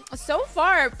so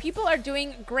far, people are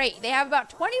doing great. They have about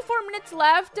 24 minutes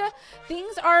left.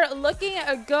 Things are looking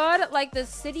good, like the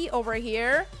city over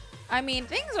here. I mean,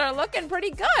 things are looking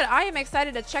pretty good. I am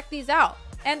excited to check these out.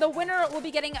 And the winner will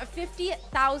be getting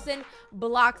 50,000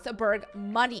 Bloxburg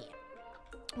money,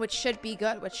 which should be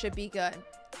good,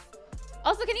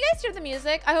 Also, can you guys hear the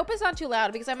music? I hope it's not too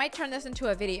loud because I might turn this into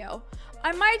a video.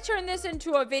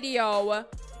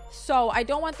 So I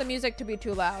don't want the music to be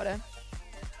too loud.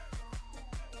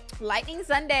 Lightning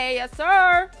Sunday, yes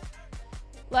sir.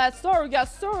 Yes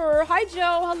sir. Hi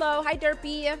Joe, hello. Hi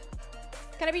Derpy.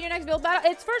 Can I be your next build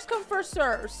battle? It's first come, first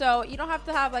serve. So you don't have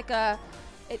to have like a,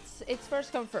 it's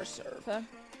first come, first serve.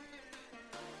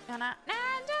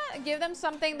 Give them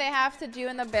something they have to do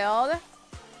in the build.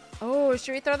 Oh,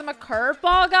 should we throw them a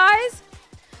curveball, guys?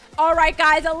 All right,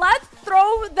 guys, let's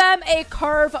throw them a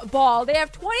curveball. They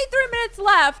have 23 minutes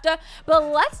left, but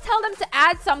let's tell them to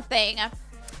add something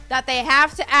that they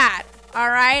have to add. All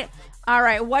right. All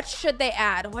right. What should they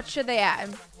add?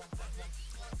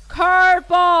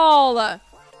 Curveball.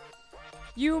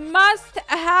 You must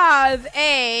have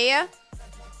a...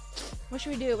 What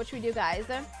should we do, guys?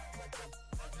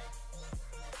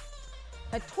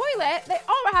 A toilet.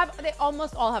 They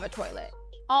almost all have a toilet.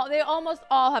 They almost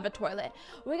all have a toilet.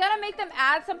 We gotta make them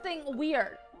add something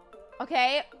weird,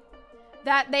 okay?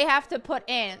 That they have to put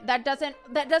in. That doesn't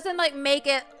like make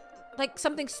it like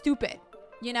something stupid,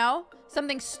 you know?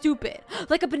 Something stupid,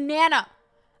 like a banana.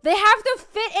 They have to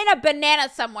fit in a banana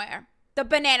somewhere. The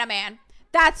banana man.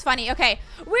 That's funny. Okay,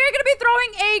 we're gonna be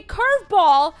throwing a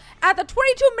curveball at the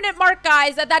 22-minute mark,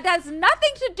 guys. That has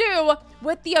nothing to do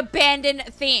with the abandoned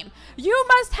theme. You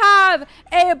must have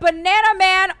a banana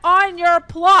man on your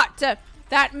plot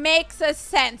that makes a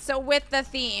sense with the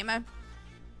theme.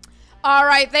 All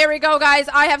right, there we go, guys.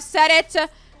 I have set it.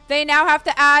 They now have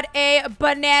to add a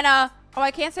banana. Oh,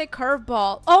 I can't say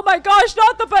curveball. Oh my gosh,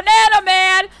 not the banana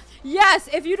man. Yes,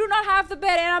 if you do not have the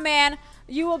banana man,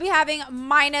 you will be having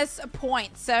minus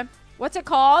points. What's it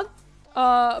called?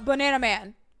 Banana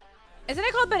Man. Isn't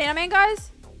it called Banana Man,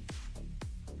 guys?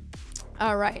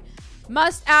 All right.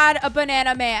 Must add a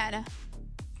Banana Man.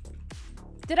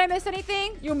 Did I miss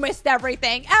anything? You missed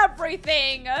everything.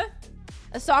 Everything.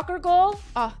 A soccer goal?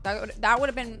 Oh, that would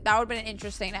have been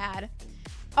interesting to add.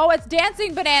 Oh, it's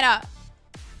Dancing Banana.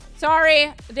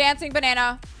 Sorry, Dancing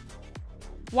Banana.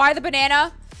 Why the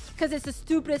banana? Because it's the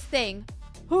stupidest thing.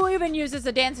 Who even uses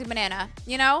a dancing banana?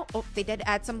 You know? Oh, they did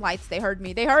add some lights. They heard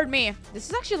me. They heard me. This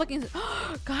is actually looking...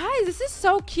 Guys, this is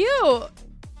so cute.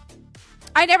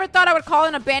 I never thought I would call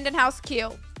an abandoned house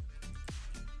cute.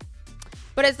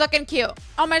 But it's looking cute.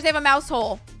 Oh my gosh, they have a mouse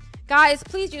hole. Guys,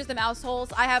 please use the mouse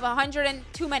holes. I have 100 and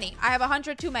too many. I have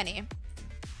 100 too many.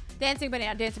 Dancing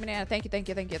banana. Dancing banana. Thank you, thank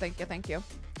you, thank you, thank you, thank you.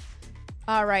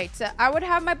 All right, I would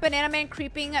have my banana man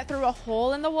creeping through a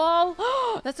hole in the wall.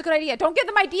 That's a good idea. Don't give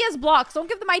them ideas, Blocks. Don't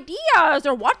give them ideas.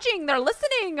 They're watching. They're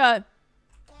listening.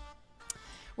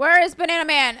 Where is Banana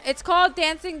Man? It's called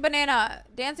Dancing Banana.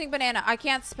 Dancing Banana. I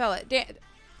can't spell it.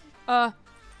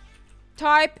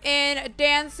 Type in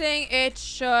dancing. It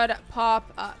should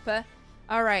pop up.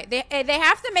 All right. They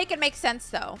have to make it make sense,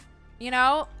 though. You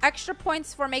know? Extra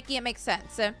points for making it make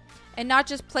sense. And not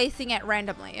just placing it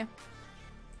randomly.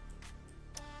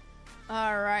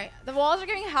 All right. The walls are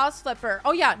giving house flipper.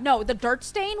 Oh, yeah. No, the dirt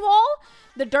stain wall,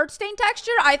 the dirt stain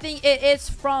texture, I think it is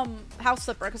from house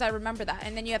flipper because I remember that.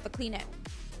 And then you have to clean it.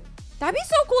 That'd be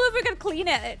so cool if we could clean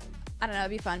it. I don't know.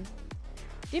 It'd be fun.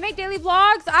 Do you make daily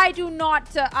vlogs? I do not.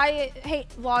 I hate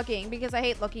vlogging because I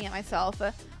hate looking at myself.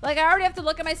 Like, I already have to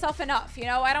look at myself enough, you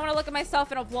know? I don't want to look at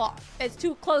myself in a vlog. It's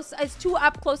too close. It's too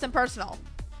up close and personal.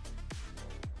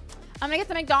 I'm gonna get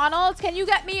the McDonald's. Can you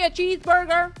get me a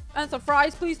cheeseburger and some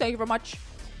fries, please? Thank you very much.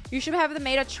 You should have them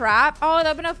made a trap. Oh,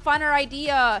 that would have been a funner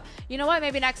idea. You know what?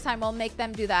 Maybe next time we'll make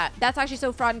them do that. That's actually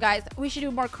so fun, guys. We should do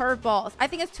more curveballs. I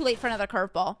think it's too late for another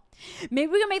curveball.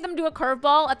 Maybe we can make them do a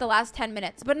curveball at the last 10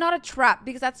 minutes, but not a trap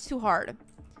because that's too hard.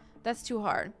 That's too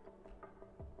hard.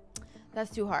 That's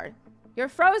too hard. You're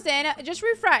frozen. Just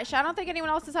refresh. I don't think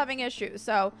anyone else is having issues,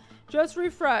 so just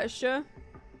refresh.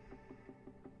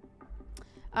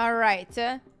 All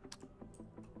right.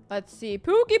 Let's see.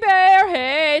 Pookie Bear.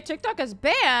 Hey, TikTok is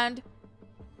banned.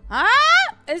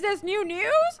 Huh? Is this new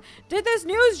news? Did this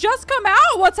news just come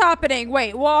out? What's happening?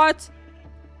 Wait, what?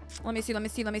 Let me see. Let me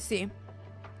see. Let me see.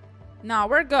 No,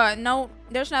 we're good. No,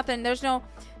 there's nothing. There's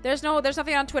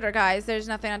nothing on Twitter, guys. There's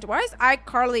nothing on Twitter. Why is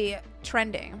iCarly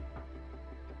trending?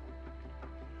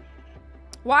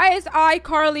 Why is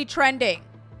iCarly trending?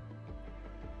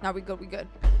 No, we good. We good.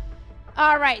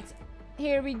 All right.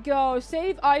 Here we go.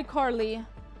 Save iCarly.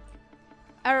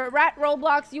 Rat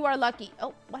Roblox, you are lucky.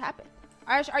 Oh, what happened?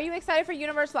 Are you excited for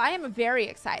Universal? I am very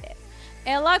excited.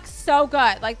 It looks so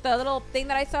good. Like the little thing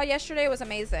that I saw yesterday was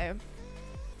amazing.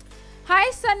 Hi,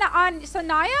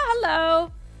 Sanaya.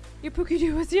 Hello. Your Pookie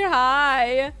Doo is here.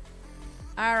 Hi.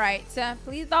 All right.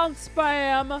 Please don't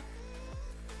spam.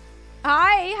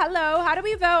 Hi, hello. How do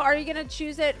we vote? Are you gonna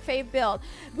choose it? Fave build.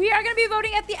 We are gonna be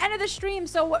voting at the end of the stream.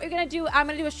 So what we're gonna do, I'm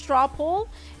gonna do a straw poll,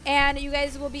 and you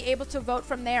guys will be able to vote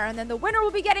from there. And then the winner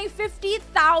will be getting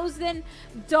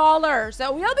 $50,000.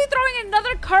 So we'll be throwing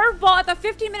another curveball at the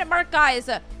 15-minute mark, guys.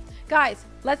 Guys,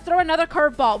 let's throw another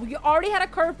curveball. We already had a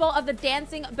curveball of the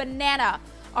dancing banana.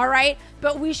 All right,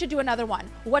 but we should do another one.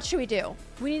 What should we do?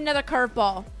 We need another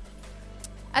curveball.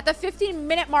 At the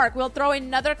 15-minute mark, we'll throw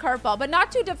another curveball, but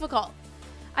not too difficult.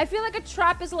 I feel like a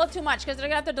trap is a little too much because they're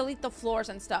going to have to delete the floors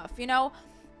and stuff, you know?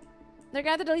 They're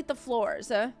going to have to delete the floors.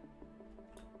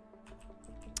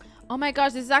 Oh my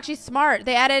gosh, this is actually smart.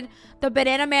 They added the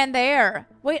banana man there.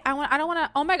 Wait, I don't want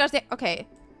to... Oh my gosh, okay.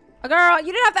 Girl,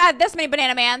 you didn't have to add this many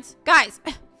banana mans. Guys,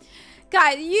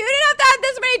 guys, you didn't have to add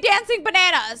this many dancing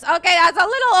bananas. Okay, that's a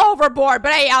little overboard,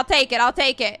 but hey, I'll take it. I'll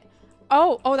take it.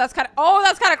 Oh, that's kind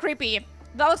of creepy.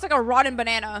 That looks like a rotten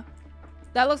banana.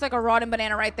 That looks like a rotten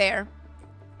banana right there.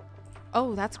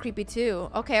 Oh, that's creepy too.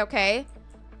 Okay, okay.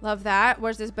 Love that.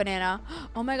 Where's this banana?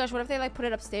 Oh my gosh, what if they like put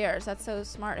it upstairs? That's so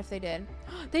smart if they did.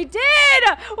 They did!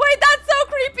 Wait, that's so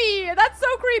creepy. That's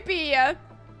so creepy.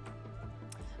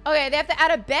 Okay, they have to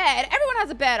add a bed. Everyone has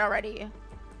a bed already.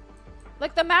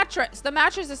 Like the mattress. The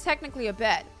mattress is technically a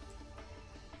bed.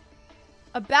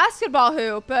 A basketball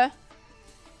hoop.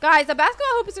 Guys, a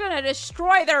basketball hoop is going to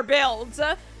destroy their builds.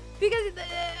 Because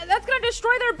that's going to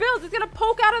destroy their builds. It's going to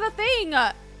poke out of the thing.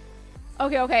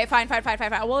 Okay, okay, fine.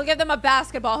 We'll give them a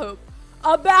basketball hoop.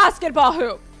 A basketball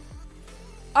hoop.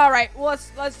 All right, well,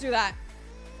 let's do that.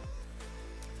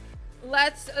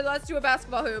 Let's do a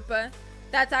basketball hoop.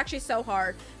 That's actually so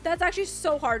hard. That's actually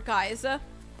so hard, guys.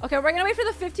 Okay, we're gonna wait for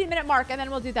the 15-minute mark, and then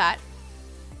we'll do that.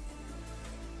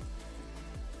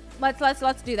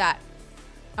 Let's do that.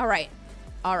 All right.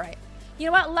 You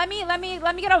know what? Let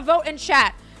me get a vote in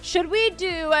chat. Should we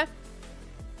do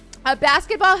a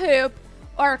basketball hoop,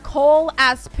 or coal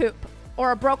as poop,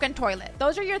 or a broken toilet?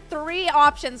 Those are your 3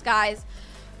 options, guys.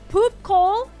 Poop,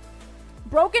 coal,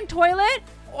 broken toilet,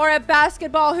 or a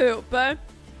basketball hoop.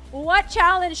 What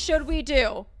challenge should we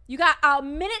do? You got a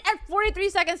minute and 43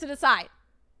 seconds to decide.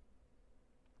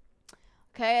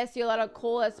 Okay, I see a lot of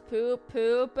coal as poop,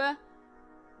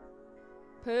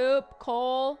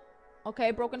 coal.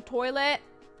 Okay, broken toilet.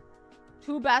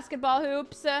 2 basketball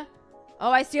hoops.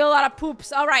 Oh, I see a lot of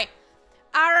poops. All right,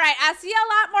 I see a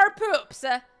lot more poops.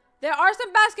 There are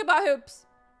some basketball hoops,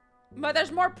 but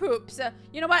there's more poops.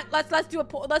 You know what? Let's do a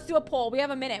poll. Let's do a poll. We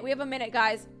have a minute,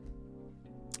 guys.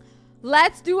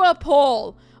 Let's do a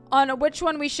poll on which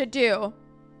one we should do.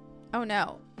 Oh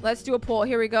no. Let's do a poll.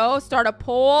 Here we go. Start a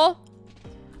poll.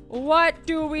 What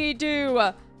do we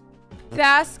do?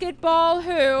 Basketball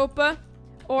hoop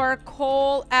or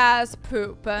coal as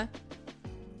poop?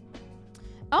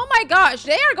 Oh my gosh,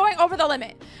 they are going over the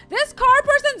limit. This car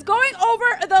person's going over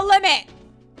the limit.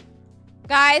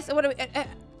 Guys, what do we...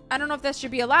 I don't know if this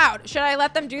should be allowed. Should I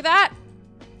let them do that?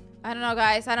 I don't know,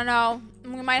 guys. I don't know.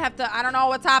 We might have to... I don't know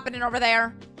what's happening over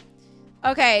there.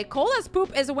 Okay, coal as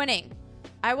poop is winning.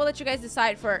 I will let you guys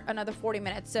decide for another 40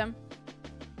 minutes.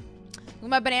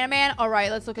 My banana man. All right,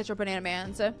 let's look at your banana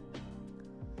mans.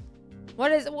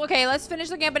 What is... Okay, let's finish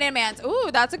looking at banana mans. Ooh,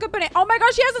 that's a good banana... Oh my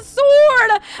gosh, he has a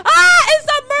sword! Ah, it's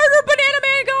a murder banana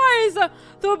man, guys!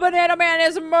 The banana man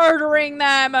is murdering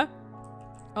them.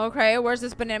 Okay, where's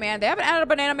this banana man? They haven't added a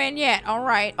banana man yet. All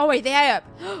right. Oh, wait, they have.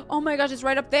 Oh my gosh, it's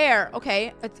right up there.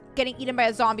 Okay, it's getting eaten by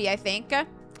a zombie, I think.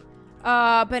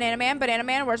 Banana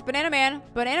man. Where's banana man?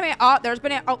 Banana man. Oh, there's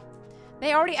banana... Oh,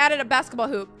 they already added a basketball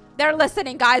hoop. They're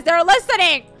listening, guys. They're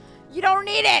listening. You don't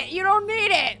need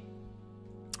it.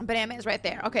 Banana man's right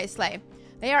there. Okay, slay.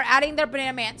 They are adding their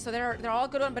banana man, so they're all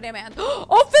good on banana man.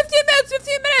 Oh,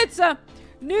 15 minutes.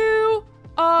 New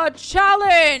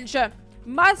challenge.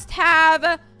 Must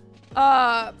have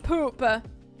poop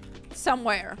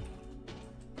somewhere.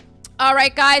 All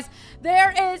right, guys.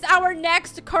 There is our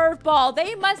next curveball.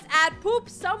 They must add poop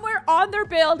somewhere on their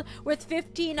build with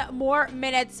 15 more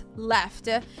minutes left.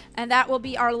 And that will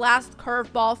be our last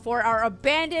curveball for our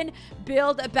abandoned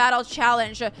build battle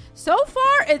challenge. So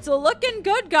far, it's looking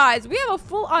good, guys. We have a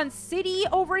full-on city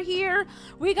over here.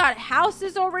 We got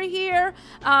houses over here.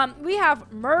 We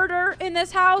have murder in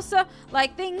this house.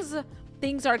 Like things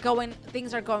are going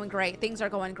great.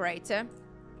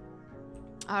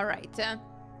 All right.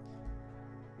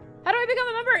 How do I become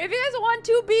a member? If you guys want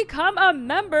to become a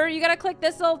member, you gotta click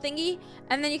this little thingy,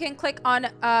 and then you can click on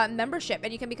membership,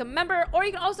 and you can become a member, or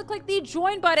you can also click the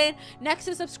join button next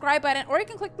to the subscribe button, or you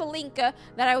can click the link that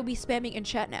I will be spamming in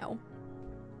chat now,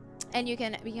 and you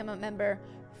can become a member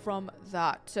from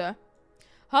that.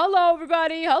 Hello,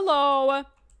 everybody. Hello.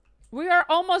 We are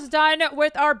almost done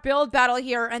with our build battle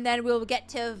here, and then we'll get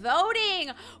to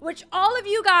voting, which all of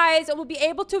you guys will be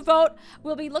able to vote.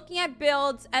 We'll be looking at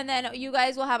builds, and then you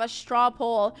guys will have a straw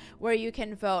poll where you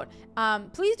can vote.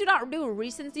 Please do not do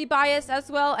recency bias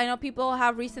as well. I know people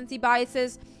have recency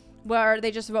biases where they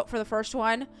just vote for the first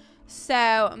one.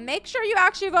 So make sure you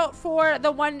actually vote for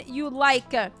the one you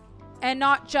like and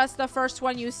not just the first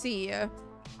one you see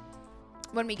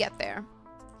when we get there.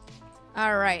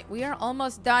 All right, we are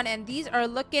almost done, and these are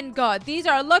looking good. These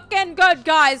are looking good,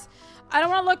 guys. I don't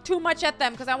want to look too much at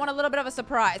them because I want a little bit of a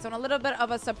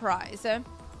surprise.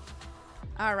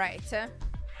 All right.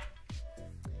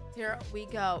 Here we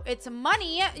go. It's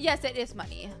money. Yes, it is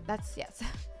money. That's yes.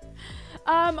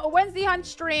 When's the hunt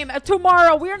stream?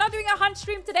 Tomorrow. We are not doing a hunt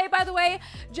stream today, by the way,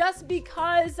 just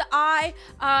because I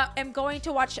am going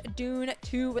to watch Dune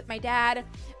 2 with my dad.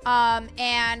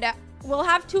 And we'll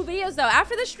have 2 videos though.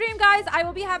 After the stream, guys, I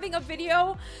will be having a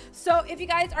video. So if you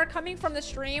guys are coming from the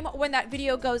stream when that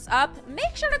video goes up,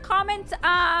 make sure to comment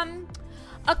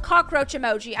a cockroach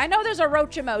emoji. I know there's a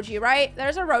roach emoji, right?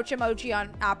 There's a roach emoji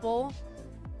on Apple,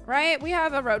 right? We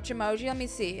have a roach emoji. Let me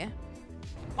see.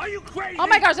 Are you crazy? Oh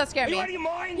my gosh, that scared me. Are you out of your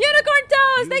mind? Unicorn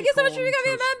Toast, thank you so much for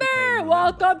becoming a member.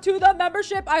 Welcome to the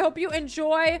membership. I hope you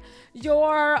enjoy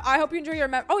your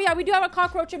oh yeah, we do have a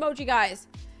cockroach emoji, guys.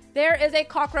 There is a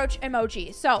cockroach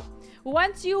emoji. So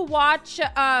once you watch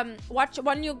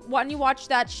when you watch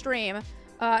that stream,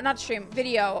 not stream,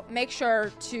 video, make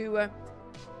sure to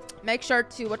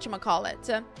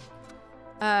whatchamacallit,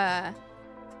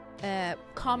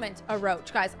 comment a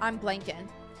roach. Guys, I'm blanking.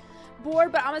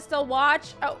 Bored, but I'm gonna still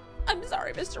watch. Oh, I'm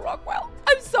sorry, Mr. Rockwell.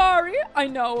 I'm sorry. I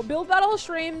know build battle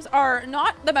streams are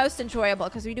not the most enjoyable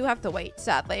because we do have to wait,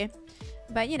 sadly.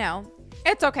 But you know,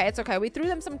 it's okay. It's okay. We threw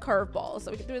them some curveballs,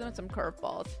 so we threw them some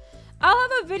curveballs. I'll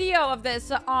have a video of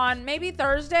this on maybe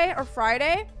Thursday or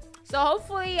Friday. So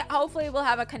hopefully we'll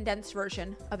have a condensed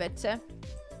version of it.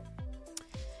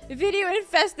 Video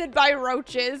infested by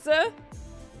roaches.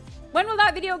 When will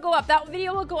that video go up? That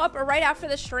video will go up right after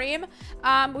the stream.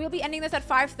 We'll be ending this at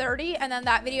 5:30, and then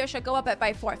that video should go up at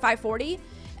 5:40.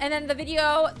 And then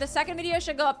the second video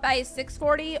should go up by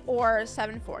 6:40 or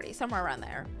 7:40, somewhere around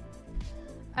there.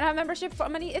 I don't have membership for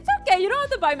money. It's okay. You don't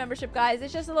have to buy membership, guys.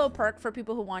 It's just a little perk for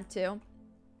people who want to.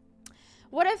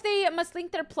 What if they must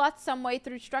link their plus some way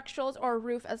through structurals or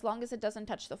roof as long as it doesn't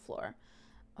touch the floor?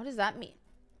 What does that mean?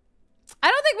 I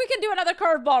don't think we can do another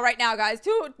curveball right now, guys.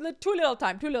 Too little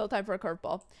time for a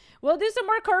curveball. We'll do some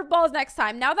more curveballs next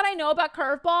time. Now that I know about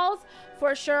curveballs,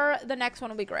 for sure, the next one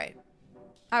will be great.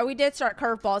 We did start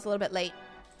curveballs a little bit late.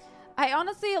 I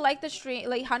honestly like the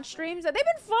hunt streams. They've been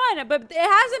fun, but it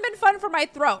hasn't been fun for my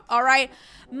throat, all right?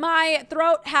 My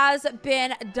throat has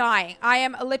been dying. I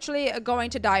am literally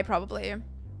going to die probably.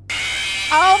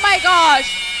 Oh my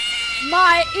gosh.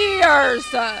 My ears.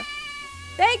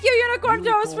 Thank you, Unicorn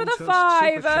Toast, for the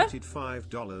 5.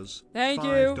 $5. Thank you.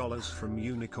 $5 from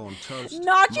Unicorn Toast.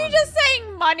 Not you just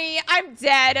saying money. I'm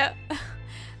dead.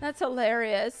 That's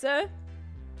hilarious.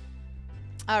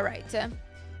 All right.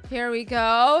 Here we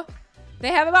go. They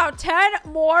have about 10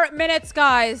 more minutes,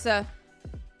 guys.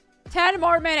 10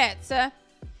 more minutes.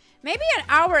 Maybe an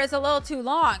hour is a little too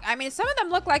long. I mean, some of them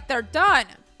look like they're done.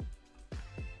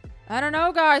 I don't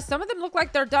know, guys. Some of them look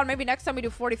like they're done. Maybe next time we do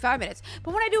 45 minutes.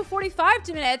 But when I do 45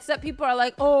 minutes, that people are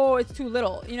like, oh, it's too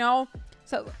little, you know?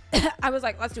 So I was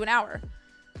like, let's do an hour.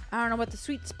 I don't know what the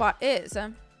sweet spot is.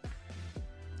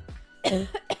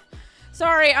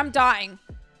 Sorry, I'm dying.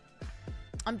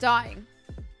 I'm dying.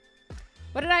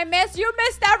 What did I miss? You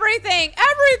missed everything.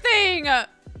 Everything.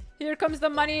 Here comes the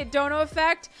money dono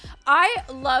effect. I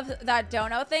love that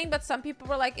dono thing, but some people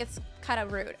were like, it's kind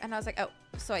of rude. And I was like, oh,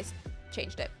 so I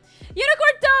changed it.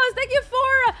 Unicorn Toast, thank you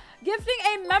for gifting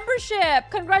a membership.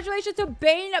 Congratulations to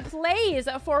Bane Plays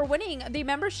for winning the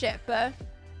membership.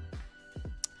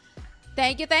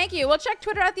 Thank you, thank you. We'll check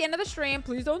Twitter at the end of the stream.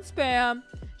 Please don't spam.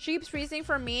 Sheep's freezing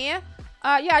for me.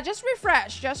 Yeah, just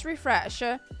refresh. Just refresh.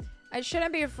 It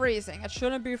shouldn't be freezing. It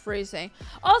shouldn't be freezing.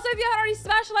 Also, if you haven't already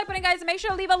smashed the like button, guys, make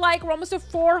sure to leave a like. We're almost to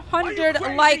 400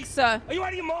 likes. Are you out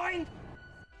of your mind?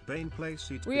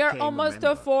 We are almost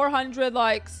to 400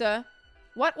 likes.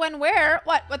 What, when, where?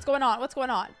 What? What's going on? What's going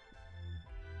on?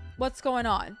 What's going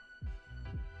on?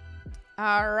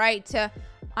 All right.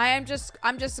 I'm just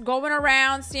going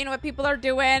around seeing what people are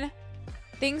doing.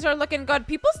 Things are looking good.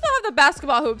 People still have the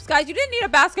basketball hoops. Guys, you didn't need a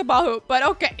basketball hoop, but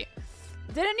okay.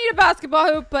 Didn't need a basketball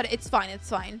hoop, but it's fine. It's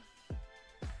fine.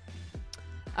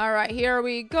 All right, here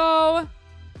we go.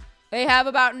 They have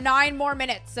about 9 more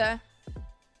minutes.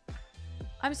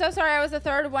 I'm so sorry I was the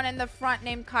third one in the front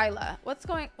named Kyla. What's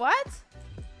going... What?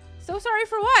 So sorry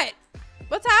for what?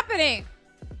 What's happening?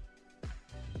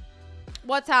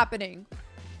 What's happening?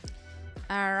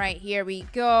 All right, here we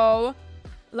go.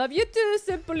 Love you too,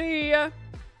 Simply.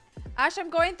 Ash, I'm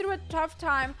going through a tough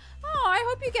time. Oh, I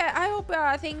hope things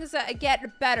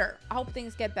get better. I hope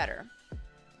things get better.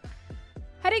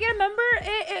 How do you get a member?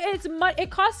 It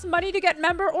costs money to get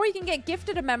member, or you can get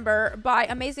gifted a member by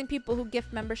amazing people who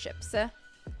gift memberships.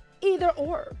 Either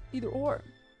or. Either or.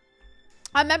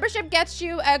 A membership gets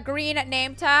you a green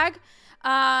name tag.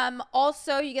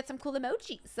 Also, you get some cool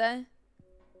emojis. And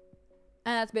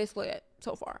that's basically it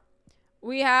so far.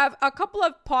 We have a couple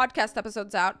of podcast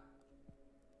episodes out,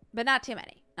 but not too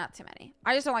many. Not too many.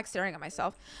 I just don't like staring at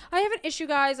myself. I have an issue,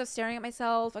 guys, of staring at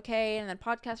myself, okay? And then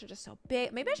podcasts are just so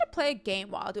big. Maybe I should play a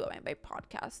game while I do my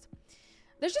podcast.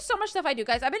 There's just so much stuff I do,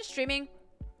 guys. I've been streaming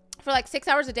for like 6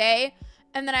 hours a day,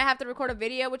 And then I have to record a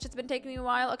video, which has been taking me a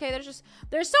while. Okay, there's so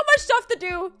much stuff to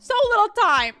do. So little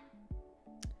time.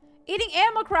 Eating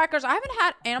animal crackers. I haven't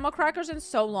had animal crackers in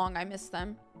so long. I miss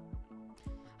them.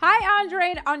 Hi,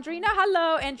 Andrina,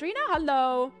 hello. Andrina,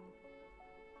 hello.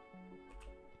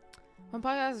 One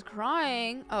podcast is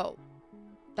crying. Oh,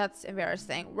 that's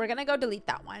embarrassing. We're gonna go delete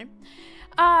that one.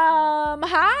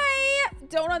 Hi.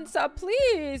 Don't unsub,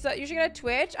 please. You should get a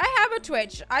Twitch. I have a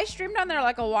Twitch. I streamed on there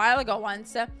like a while ago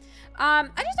once. I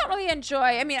just don't really enjoy.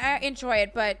 I mean, I enjoy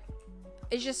it, but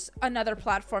it's just another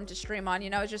platform to stream on. You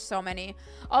know, it's just so many.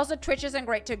 Also, Twitch isn't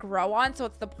great to grow on, so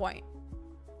what's the point?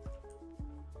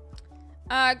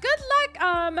 Good luck.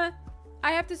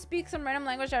 I have to speak some random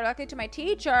language directly to my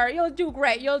teacher. You'll do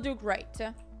great. You'll do great.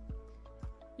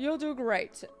 You'll do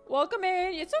great. Welcome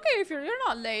in. It's okay if you're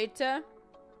not late.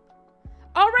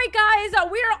 All right, guys,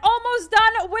 we are almost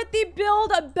done with the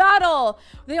build battle.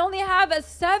 They only have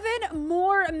 7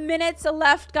 more minutes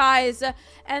left, guys.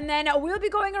 And then we'll be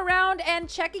going around and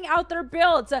checking out their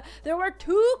builds. There were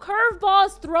 2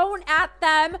 curveballs thrown at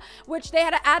them, which they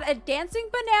had to add a dancing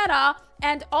banana.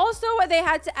 And also they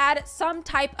had to add some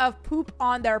type of poop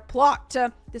on their plot.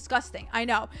 Disgusting, I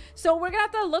know. So we're gonna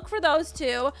have to look for those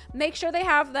 2, make sure they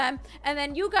have them. And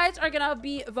then you guys are gonna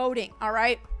be voting, all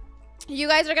right? You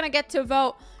guys are going to get to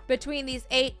vote between these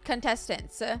 8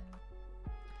 contestants. Some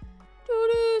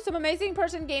amazing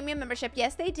person gave me a membership.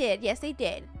 Yes, they did. Yes, they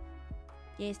did.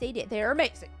 Yes, they did. They're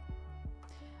amazing.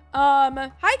 Hi,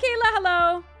 Kayla.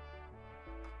 Hello.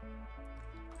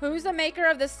 Who's the maker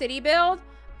of the city build?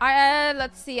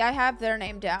 Let's see. I have their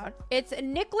name down. It's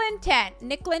Nicklin10.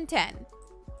 Nicklin10.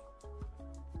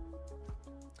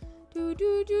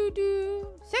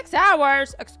 6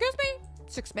 hours. Excuse me?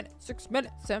 6 minutes. 6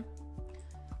 minutes.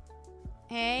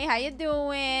 Hey, how you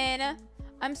doing?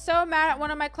 I'm so mad at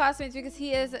one of my classmates because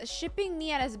he is shipping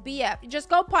me and his BF. Just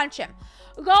go punch him.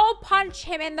 Go punch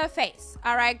him in the face.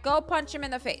 All right, go punch him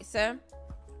in the face.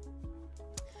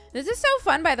 This is so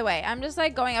fun, by the way. I'm just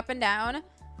like going up and down.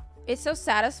 It's so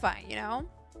satisfying, you know?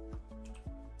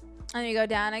 And we go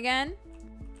down again.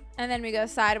 And then we go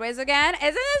sideways again.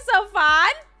 Isn't this so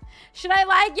fun? Should I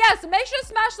like? Yes, make sure to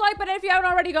smash the like button if you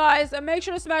haven't already, guys. And make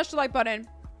sure to smash the like button.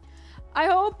 I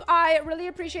hope I really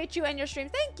appreciate you and your stream.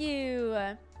 Thank you.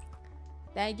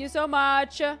 Thank you so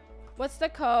much. What's the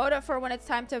code for when it's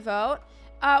time to vote?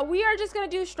 We are just going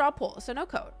to do straw poll. So no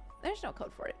code. There's no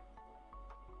code for it.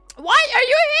 Why are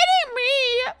you hitting me?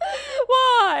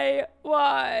 Why?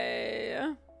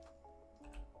 Why?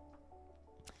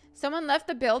 Someone left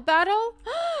the build battle?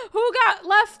 Who got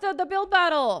left the build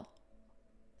battle?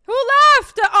 Who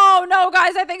left? Oh, no,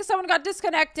 guys. I think someone got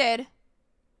disconnected.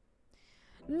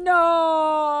 No.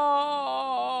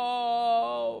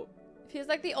 Feels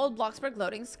like the old Bloxburg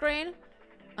loading screen.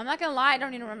 I'm not gonna lie. I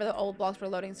don't even remember the old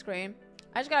Bloxburg loading screen.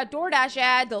 I just got a DoorDash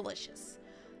ad. Delicious.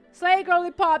 Slay,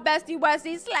 girly pop, bestie,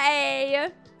 Westie, slay.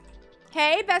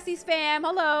 Hey, besties fam.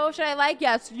 Hello. Should I like?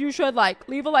 Yes, you should like.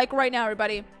 Leave a like right now,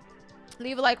 everybody.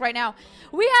 Leave a like right now.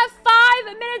 We have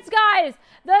 5 minutes, guys.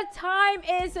 The time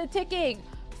is ticking.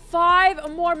 5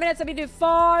 more minutes. I mean,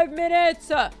 5 minutes.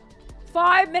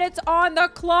 5 minutes on the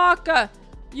clock.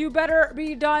 You better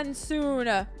be done soon.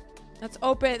 Let's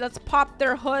open. Let's pop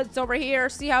their hoods over here.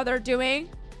 See how they're doing.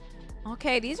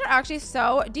 Okay, these are actually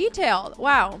so detailed.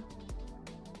 Wow.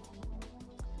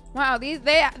 Wow, they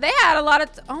had a lot of.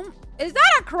 Oh, is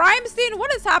that a crime scene?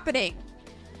 What is happening?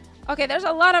 Okay, there's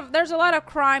a lot of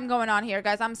crime going on here,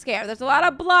 guys. I'm scared. There's a lot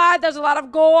of blood. There's a lot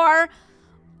of gore.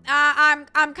 I'm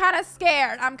kind of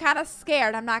scared. I'm kind of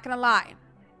scared. I'm not gonna lie.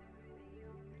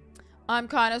 I'm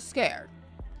kind of scared.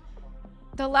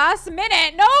 The last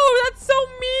minute. No, that's so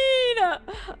mean.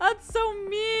 That's so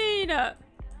mean.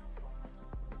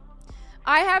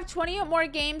 I have 20 more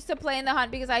games to play in the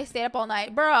hunt because I stayed up all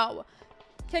night. Bro,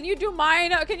 can you do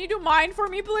mine? Can you do mine for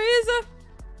me, please?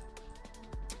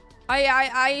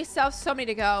 I still have so many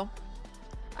to go.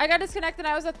 I got disconnected.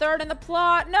 I was the 3rd in the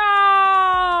plot.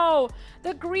 No!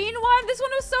 The green one? This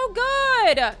one was so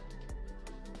good.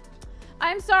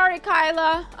 I'm sorry,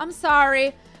 Kyla. I'm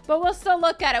sorry. But we'll still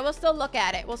look at it. We'll still look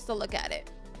at it. We'll still look at it.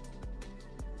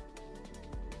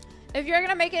 If you're going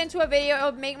to make it into a video, it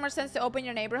would make more sense to open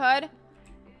your neighborhood.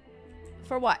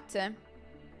 For what?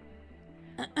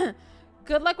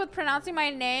 Good luck with pronouncing my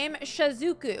name.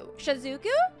 Shazuku. Shazuku?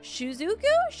 Shuzuku?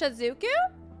 Shazuku?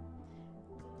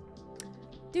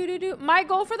 Do. My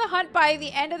goal for the hunt by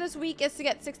the end of this week is to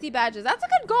get 60 badges. That's a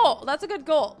good goal. That's a good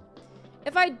goal.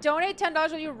 If I donate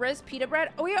 $10, will you risk pita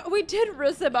bread? We did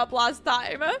risk him up last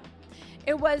time.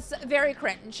 It was very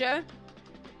cringe.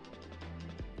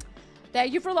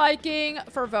 Thank you for liking,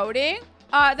 for voting.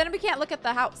 Then we can't look at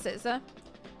the houses.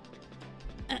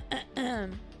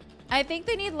 I think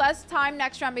they need less time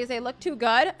next round because they look too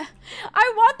good.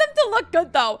 I want them to look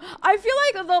good, though. I feel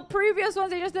like the previous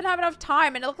ones, they just didn't have enough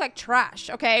time and it looked like trash,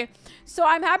 okay? So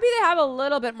I'm happy they have a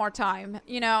little bit more time,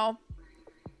 you know?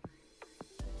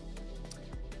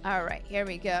 All right, here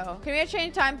we go. Can we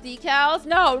change time decals?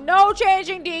 No, no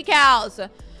changing decals.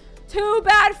 Too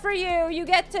bad for you. You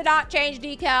get to not change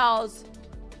decals.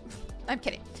 I'm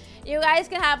kidding. You guys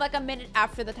can have like a minute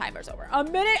after the timer's over. A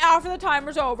minute after the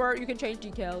timer's over, you can change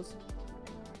decals.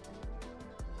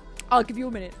 I'll give you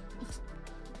a minute.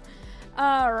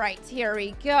 All right, here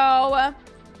we go.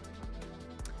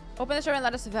 Open the server and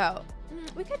let us vote.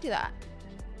 We could do that.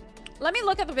 Let me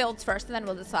look at the builds first and then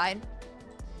we'll decide.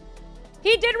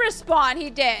 He did respond. He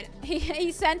did.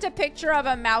 He sent a picture of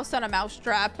a mouse on a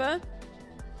mousetrap.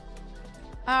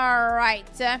 All right.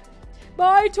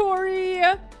 Bye, Tori.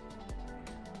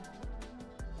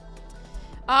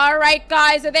 All right,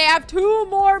 guys. They have 2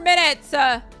 more minutes.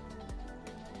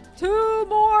 2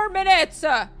 more minutes.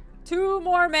 2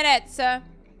 more minutes.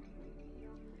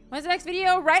 When's the next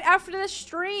video? Right after the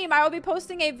stream, I will be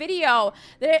posting a video.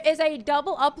 There is a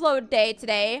double upload day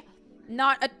today.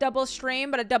 Not a double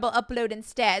stream, but a double upload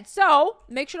instead. So,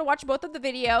 make sure to watch both of the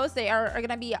videos. They are going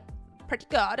to be pretty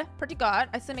good. Pretty good.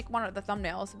 I still make one of the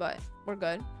thumbnails, but we're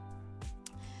good.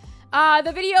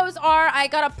 The videos are, I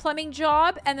got a plumbing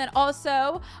job, and then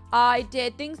also I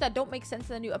did things that don't make sense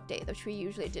in the new update, which we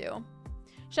usually do.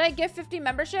 Should I give 50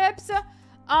 memberships?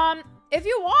 If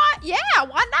you want, yeah,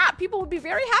 why not? People would be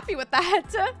very happy with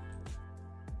that.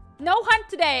 No hunt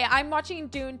today. I'm watching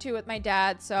Dune 2 with my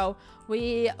dad, so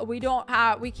we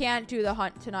can't do the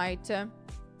hunt tonight.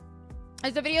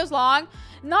 Is the videos long?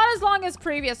 Not as long as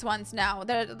previous ones now.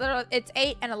 It's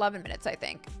 8 and 11 minutes, I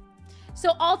think.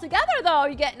 So altogether, though,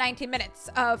 you get 19 minutes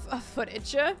of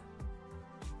footage. Could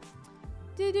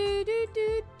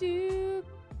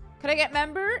I get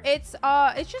member? It's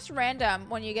just random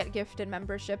when you get gifted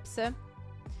memberships.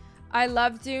 I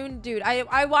love Dune. Dude,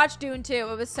 I watched Dune 2.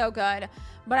 It was so good.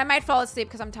 But I might fall asleep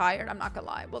because I'm tired. I'm not gonna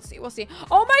lie. We'll see. We'll see.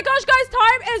 Oh my gosh, guys.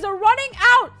 Time is running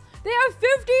out. They have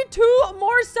 52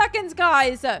 more seconds,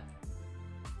 guys.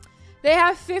 They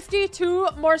have 52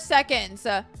 more seconds.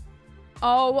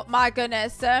 Oh my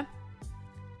goodness.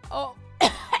 Oh.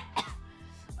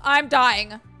 I'm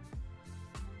dying.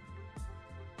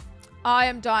 I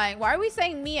am dying. Why are we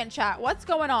saying me in chat? What's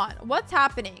going on? What's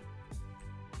happening?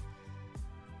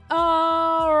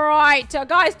 All right,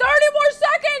 guys, 30 more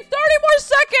seconds, 30 more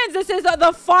seconds. This is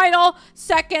the final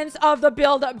seconds of the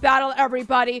build battle,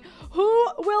 everybody. Who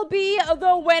will be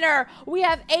the winner? We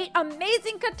have 8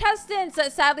 amazing contestants.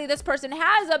 Sadly, this person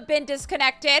has been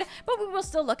disconnected, but we will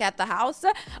still look at the house.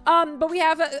 But we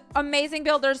have amazing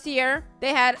builders here. They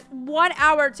had 1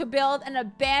 hour to build an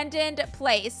abandoned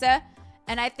place,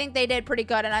 and I think they did pretty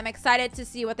good, and I'm excited to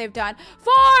see what they've done.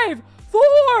 5,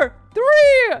 4,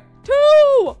 3, 2,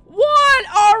 1.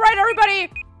 All right,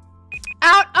 everybody.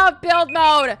 Out of build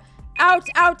mode. Out,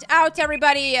 out, out,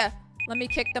 everybody. Let me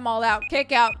kick them all out.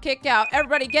 Kick out, kick out.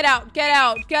 Everybody get out, get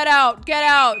out, get out, get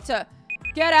out.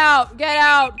 Get out, get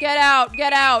out, get out,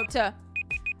 get out.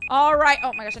 All right.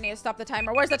 Oh my gosh, I need to stop the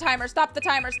timer. Where's the timer? Stop the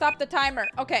timer, stop the timer.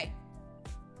 Okay.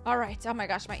 All right. Oh my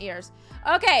gosh, my ears.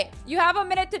 Okay, you have a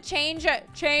minute to change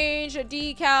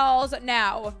decals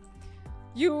now.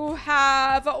 You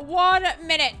have 1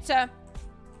 minute.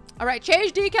 All right,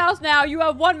 change decals now. You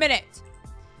have 1 minute.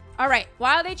 All right,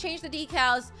 while they change the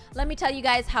decals, let me tell you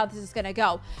guys how this is gonna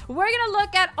go. We're gonna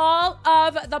look at all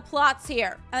of the plots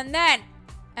here. And then.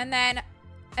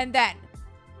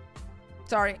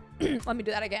 Sorry, let me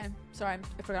do that again. Sorry,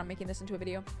 I forgot I'm making this into a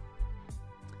video.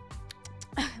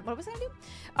 What was I gonna do?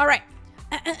 All right.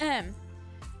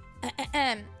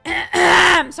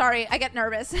 Sorry, I get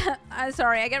nervous. I'm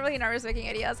sorry, I get really nervous making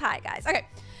videos. Hi, guys. Okay.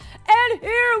 And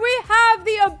here we have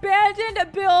the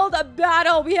abandoned build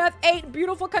battle. We have 8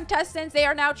 beautiful contestants. They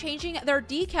are now changing their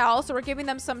decals, so we're giving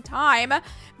them some time.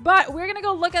 But we're gonna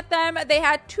go look at them. They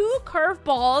had 2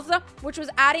 curveballs, which was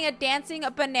adding a dancing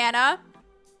banana.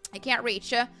 I can't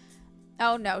reach.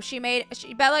 Oh no,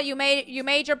 Bella, you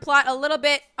made your plot a little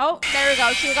bit. Oh, there we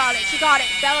go. She got it. She got it.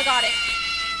 Bella got it.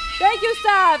 Thank you,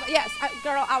 Sav. Yes,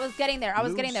 girl, I was getting there. I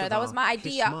was getting there. That was my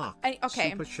idea. Okay.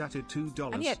 Super chatted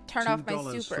 $2. I need to turn off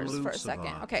my supers for a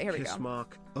second. Okay, here we go.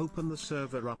 Mark, open the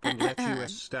server up and let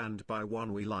US stand by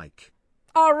one we like.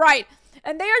 All right.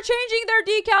 And they are changing their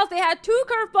decals. They had 2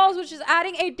 curveballs, which is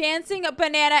adding a dancing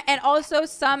banana and also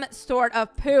some sort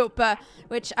of poop,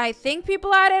 which I think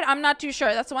people added. I'm not too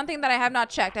sure. That's the one thing that I have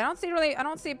not checked. I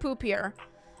don't see poop here.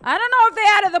 I don't know if they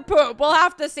added the poop. We'll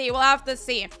have to see. We'll have to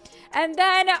see. And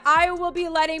then I will be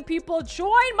letting people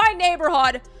join my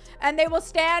neighborhood. and they will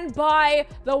stand by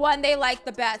the one they like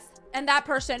the best. And that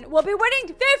person will be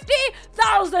winning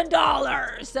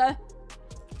 $50,000.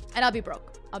 And I'll be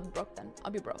broke. I'll be broke then.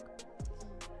 I'll be broke.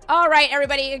 All right,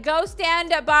 everybody. Go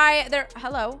stand by their...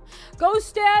 Hello. Go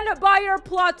stand by your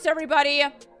plots, everybody.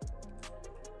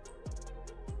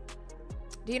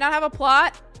 Do you not have a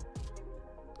plot?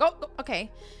 Oh,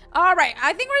 okay. All right.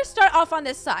 I think we're going to start off on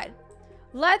this side.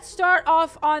 Let's start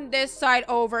off on this side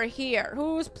over here.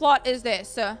 Whose plot is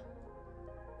this?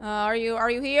 Are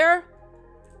you here?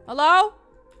 Hello?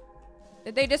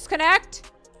 Did they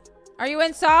disconnect? Are you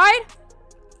inside?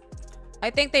 I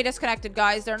think they disconnected,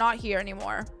 guys. They're not here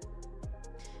anymore.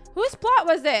 Whose plot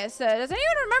was this? Does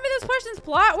anyone remember this person's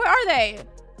plot? Where are they?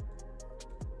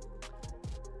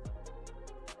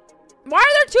 Why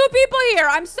are there two people here?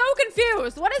 I'm so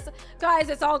confused. What is... Guys,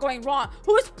 it's all going wrong.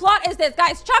 Whose plot is this?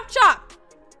 Guys, chop chop.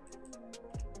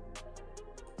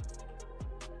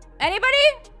 Anybody?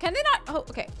 Can they not... Oh,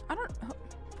 okay. I don't...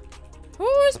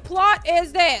 Whose plot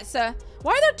is this?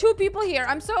 Why are there two people here?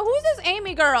 Who's this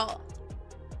Amy girl?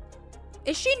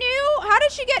 Is she new? How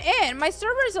did she get in? My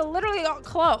server is literally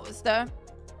closed.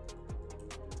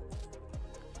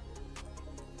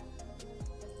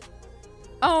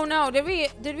 Oh no, did we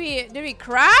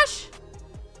crash?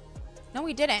 No,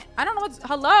 we didn't. I don't know what's...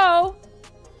 Hello?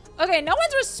 Okay, no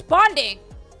one's responding.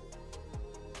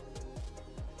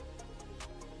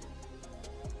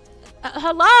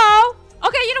 Hello?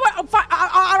 Okay, you know what?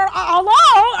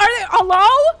 Hello? Are they... Hello?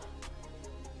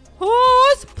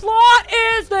 Whose plot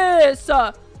is this?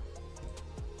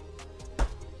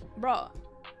 Bro,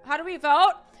 how do we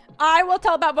vote? I will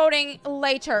tell about voting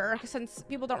later since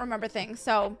people don't remember things,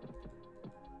 so...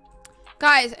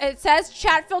 Guys, it says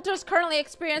chat filters currently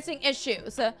experiencing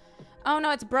issues. Oh no,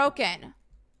 it's broken.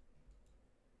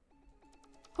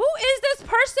 Who is this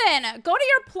person? Go to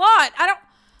your plot.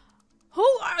 Who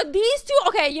are these two?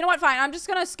 Okay, you know what? Fine. I'm just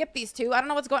gonna skip these two. I don't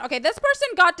know what's going on. Okay, this person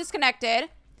got disconnected.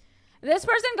 This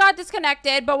person got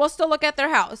disconnected, but we'll still look at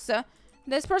their house.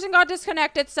 This person got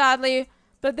disconnected, sadly.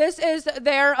 But this is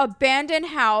their abandoned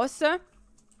house. Aw,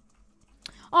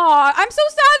 I'm so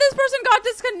sad this person got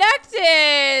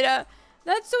disconnected.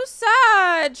 That's so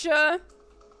sad.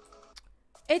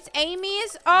 It's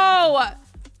Amy's. Oh.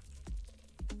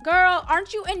 Girl,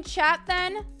 aren't you in chat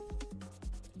then?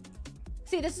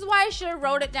 See, this is why I should have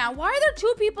wrote it down. Why are there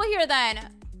two people here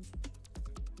then?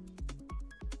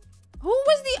 Who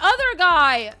was the other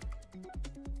guy?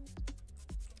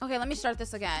 Okay, let me start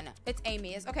this again. It's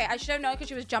Amy's. Okay, I should have known because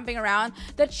she was jumping around.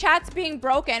 The chat's being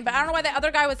broken, but I don't know why the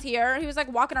other guy was here. He was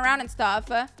like walking around and stuff.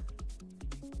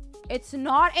 It's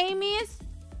not Amy's.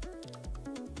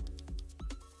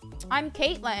 I'm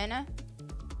Caitlin.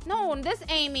 No, this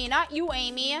Amy, not you,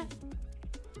 Amy.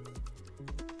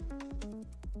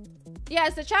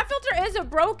 Yes, the chat filter is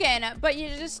broken, but you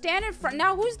just stand in front.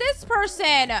 Now, who's this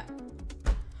person?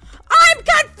 I'm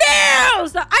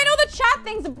confused! I know the chat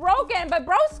thing's broken, but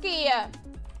broski.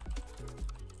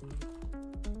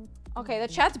 Okay, the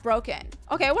chat's broken.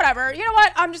 Okay, whatever. You know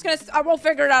what? I will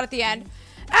figure it out at the end.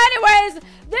 Anyways,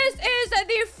 this is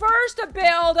the first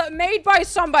build made by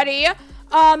somebody.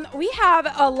 We have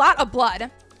a lot of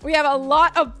blood. We have a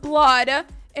lot of blood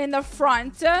in the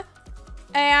front.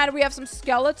 And we have some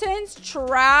skeletons,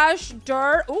 trash,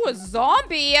 dirt, ooh, a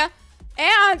zombie,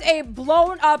 and a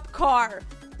blown up car.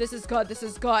 This is good. This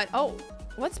is good. Oh,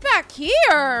 what's back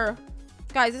here?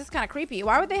 Guys, this is kind of creepy.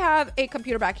 Why would they have a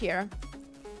computer back here?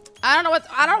 I don't know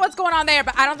what's going on there,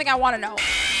 but I don't think I want to know.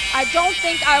 I don't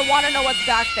think I want to know what's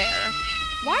back there.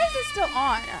 Why is this still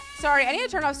on? Sorry, I need to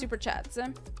turn off super chats.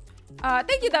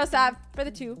 Thank you though, Sav, for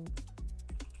the 2.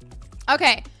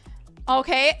 Okay.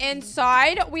 Okay,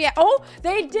 inside we oh,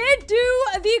 they did do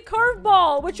the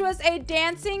curveball, which was a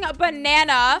dancing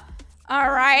banana. All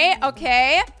right,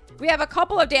 okay. We have a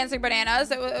couple of dancing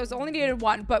bananas. It was only needed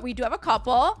one, but we do have a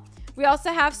couple. We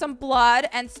also have some blood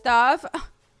and stuff. No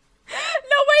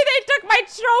way they took my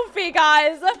trophy,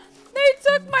 guys. They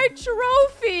took my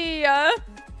trophy.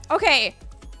 Okay,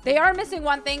 they are missing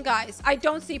one thing, guys. I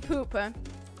don't see poop.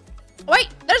 Wait,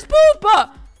 there's poop.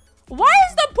 Why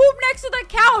is the poop next to the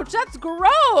couch? That's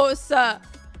gross.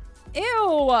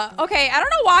 Ew. Okay, I don't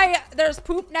know why there's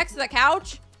poop next to the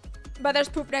couch, but there's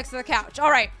poop next to the couch. All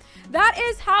right. That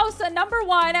is house number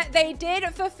 1. They did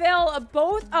fulfill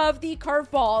both of the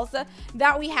curveballs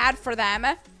that we had for them.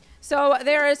 So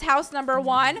there is house number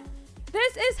 1.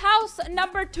 This is house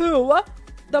number 2.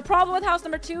 The problem with house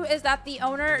number 2 is that the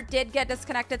owner did get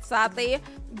disconnected, sadly,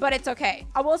 but it's okay.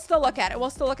 I will still look at it. We'll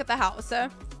still look at the house.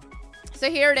 So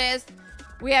here it is.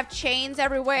 We have chains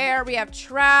everywhere. We have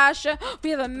trash.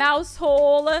 We have a mouse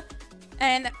hole.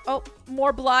 And, oh,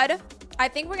 more blood. I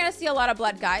think we're gonna see a lot of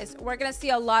blood, guys. We're gonna see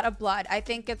a lot of blood. I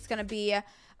think it's gonna be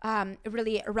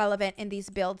really relevant in these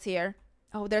builds here.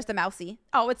 Oh, there's the mousey.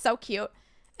 Oh, it's so cute.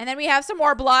 And then we have some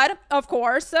more blood, of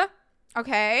course.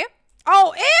 Okay.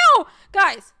 Oh, ew!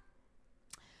 Guys,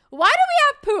 why do we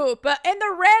have poop in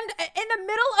the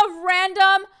middle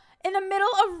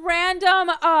of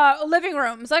random living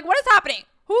rooms? Like, what is happening?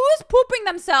 Who's pooping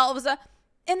themselves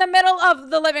in the middle of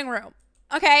the living room?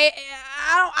 Okay,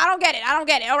 I don't get it. I don't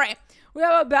get it. All right, we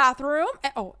have a bathroom.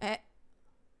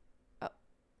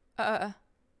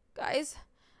 Guys,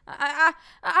 I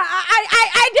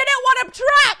didn't want to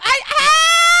trap.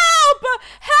 Help!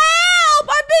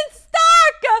 I've been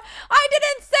stuck. I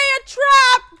didn't say a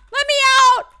trap. Let me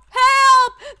out.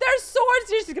 Help! There's swords.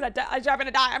 She's gonna die. I'm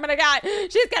gonna die. I'm gonna die.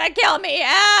 She's gonna kill me.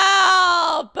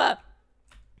 Help!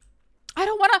 I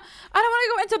don't wanna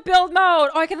go into build mode.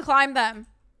 Oh, I can climb them.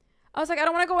 I was like, I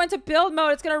don't want to go into build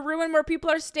mode. It's gonna ruin where people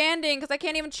are standing because I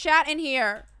can't even chat in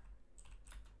here.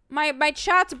 My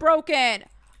chat's broken.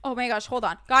 Oh my gosh, hold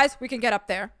on. Guys, we can get up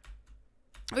there.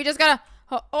 We just gotta,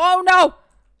 oh no.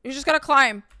 You just gotta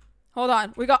climb. Hold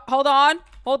on. Hold on.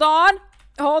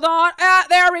 Ah,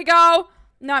 there we go.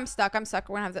 No, I'm stuck. We're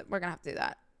gonna have to do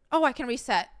that. Oh, I can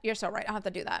reset. You're so right. I'll have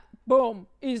to do that. Boom.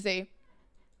 Easy.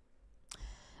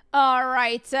 All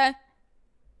right.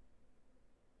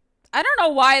 I don't know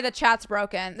why the chat's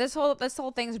broken. This whole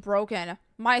thing's broken.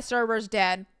 My server's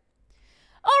dead.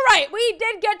 All right, we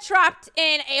did get trapped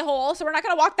in a hole, so we're not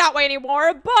gonna walk that way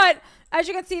anymore. But as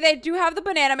you can see, they do have the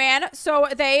banana man, so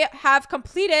they have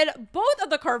completed both of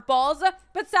the curveballs.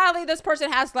 But sadly, this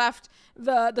person has left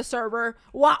the server.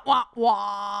 Wah wah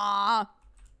wah.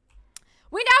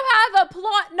 We now have a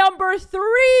plot number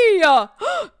 3.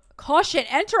 Caution,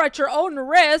 enter at your own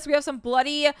risk. We have some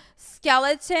bloody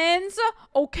skeletons.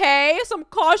 Okay, some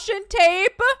caution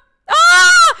tape.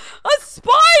 Ah! A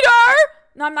spider!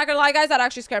 No, I'm not gonna lie, guys. That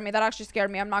actually scared me.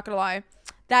 I'm not gonna lie.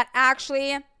 That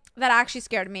actually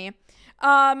scared me.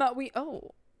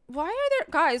 Oh, why are there,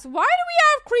 guys, why do we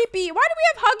have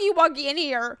Huggy Wuggy in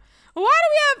here?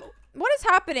 What is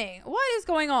happening? What is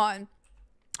going on?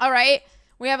 All right,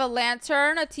 we have a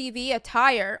lantern, a TV, a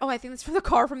tire. Oh, I think that's from the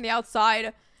car from the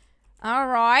outside. All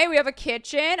right, we have a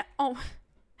kitchen. Oh,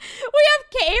 we have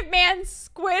caveman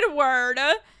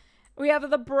Squidward. We have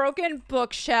the broken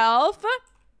bookshelf.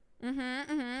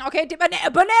 Okay,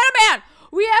 banana man.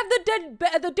 We have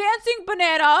the dancing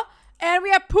banana, and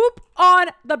we have poop on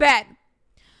the bed.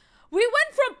 We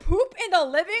went from poop in the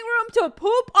living room to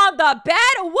poop on the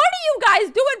bed. What are you guys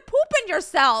doing pooping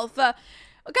yourself? Guys,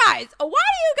 why do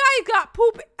you guys got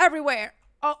poop everywhere?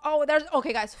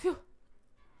 Okay, guys. Phew.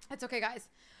 It's okay, guys.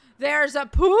 There's a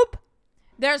poop.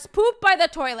 There's poop by the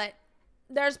toilet.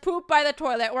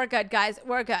 We're good, guys.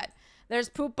 We're good. There's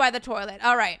poop by the toilet.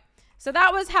 All right. So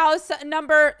that was house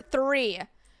number 3.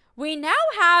 We now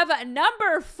have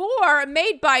number 4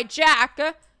 made by Jack.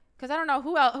 Because I don't know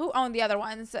who owned the other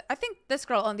ones. I think this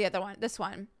girl owned the other one. This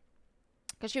one.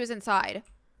 Because she was inside.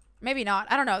 Maybe not.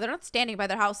 I don't know. They're not standing by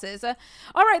their houses.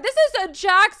 All right. This is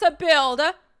Jack's build.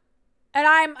 And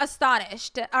I'm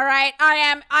astonished. All right. I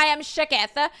am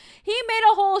shooketh. He made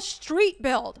a whole street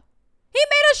build.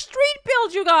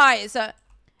 You guys.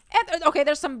 And, okay,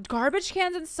 there's some garbage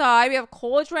cans inside. We have a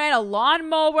cauldron, a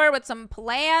lawnmower with some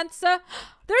plants. There's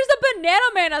a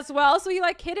banana man as well. So he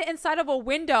like hid it inside of a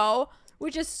window,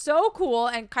 which is so cool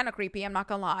and kind of creepy. I'm not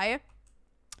gonna lie.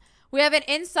 We have an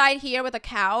inside here with a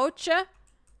couch.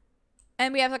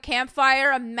 And we have a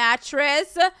campfire, a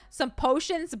mattress, some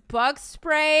potions, bug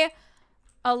spray,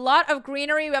 a lot of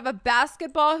greenery. We have a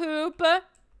basketball hoop.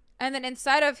 And then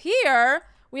inside of here,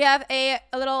 we have a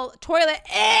little toilet.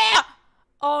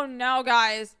 Oh no,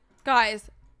 guys.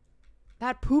 Guys,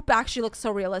 that poop actually looks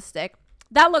so realistic.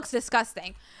 That looks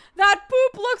disgusting. That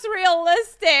poop looks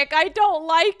realistic. I don't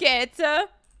like it.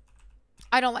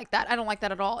 I don't like that. I don't like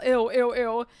that at all. Ew, ew,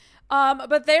 ew.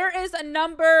 But there is a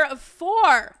number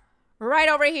 4 right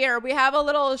over here. We have a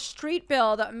little street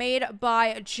build made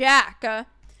by Jack.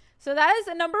 So that is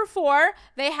number 4.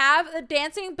 They have the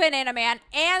dancing banana man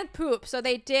and poop. So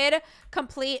they did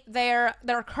complete their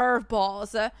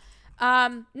curveballs.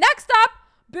 Next up,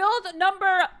 build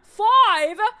number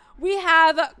 5, we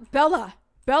have Bella.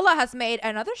 Bella has made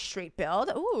another street build.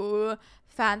 Ooh,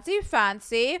 fancy,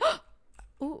 fancy.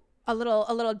 Ooh, a little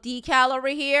decal over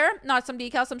here. Not some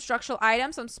decals, some structural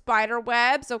items, some spider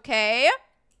webs. Okay.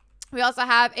 We also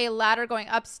have a ladder going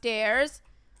upstairs.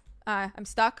 I'm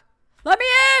stuck. Let me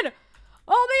in!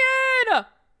 Let me in!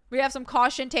 We have some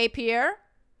caution tape here.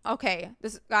 Okay,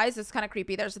 this is kind of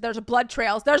creepy. There's blood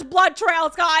trails. There's blood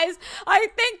trails, guys. I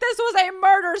think this was a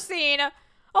murder scene.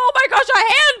 Oh my gosh, a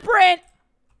handprint.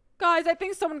 Guys, I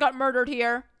think someone got murdered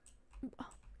here.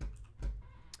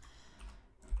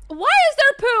 Why is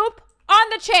there poop on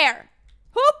the chair?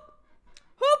 Who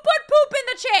put poop in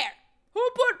the chair? Who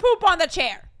put poop on the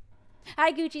chair?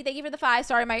 Hi, Gucci. Thank you for the 5.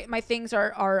 Sorry, my things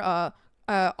are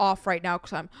off right now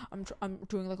because I'm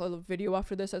doing like a little video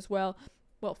after this as well.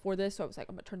 Well, for this, so I was like,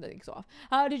 I'm gonna turn the things off.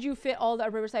 How did you fit all the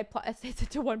Riverside plot estates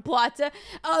into one plot?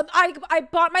 I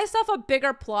bought myself a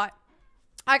bigger plot.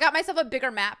 I got myself a bigger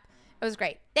map. It was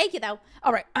great. Thank you, though.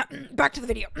 All right, back to the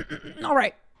video. All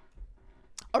right.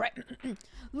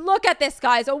 Look at this,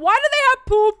 guys. Why do they have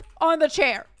poop on the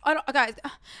chair? Guys,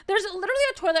 there's literally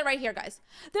a toilet right here, guys.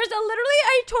 There's literally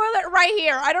a toilet right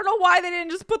here. I don't know why they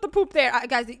didn't just put the poop there.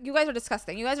 Guys, you guys are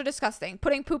disgusting. You guys are disgusting.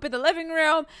 Putting poop in the living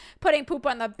room, putting poop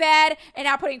on the bed, and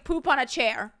now putting poop on a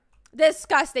chair.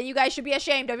 Disgusting. You guys should be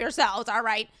ashamed of yourselves, all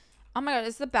right? Oh my god, is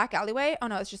this the back alleyway? Oh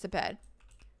no, it's just a bed.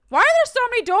 Why are there so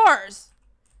many doors?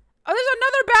 Oh, there's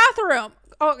another bathroom.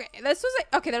 Okay, this was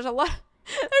okay, there's a lot.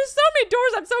 There's so many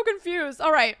doors. I'm so confused.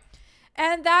 All right.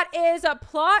 And that is a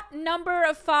plot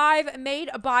number 5 made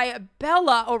by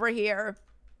Bella over here.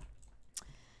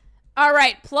 All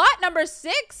right. Plot number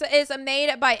 6 is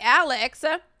made by Alex.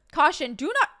 Caution, do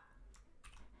not.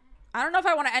 I don't know if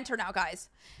I want to enter now, guys.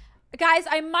 Guys,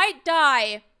 I might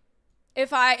die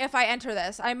if I enter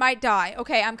this. I might die.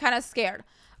 Okay, I'm kind of scared.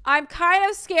 I'm kind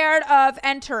of scared of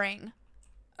entering.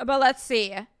 But let's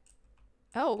see.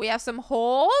 Oh, we have some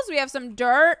holes. We have some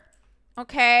dirt.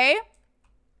 Okay.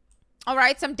 All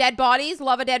right, some dead bodies.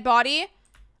 Love a dead body.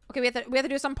 Okay, we have to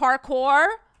do some parkour.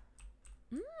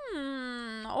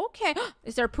 Okay.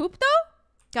 Is there poop though?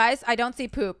 Guys, I don't see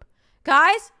poop.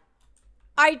 Guys,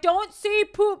 I don't see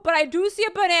poop, but I do see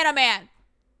a banana man.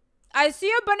 I see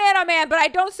a banana man, but I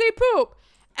don't see poop.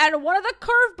 And one of the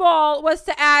curveball was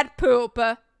to add poop.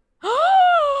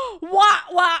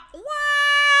 What?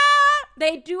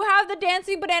 They do have the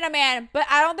dancing banana man, but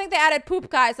I don't think they added poop,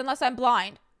 guys, unless I'm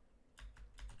blind.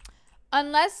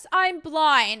 Unless I'm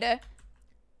blind,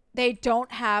 they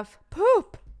don't have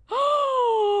poop.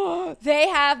 They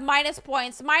have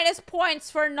 -points.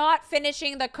 -points for not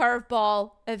finishing the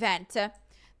curveball event.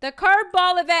 The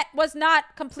curveball event was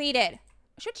not completed.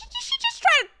 Should she just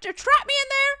try to trap me in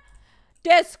there?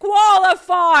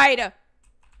 Disqualified.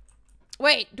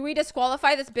 Wait, do we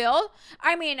disqualify this build?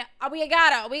 I mean, we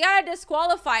gotta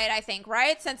disqualify it, I think,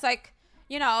 right? Since, like,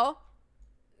 you know,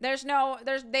 they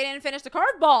didn't finish the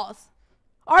curveballs.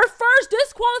 Our first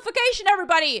disqualification,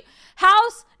 everybody.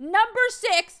 House number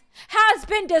 6 has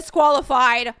been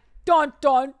disqualified. Dun,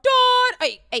 dun, dun.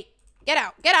 Hey, get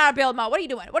out of build mode. What are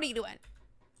you doing?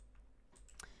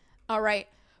 All right.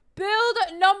 Build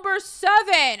number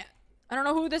 7. I don't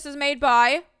know who this is made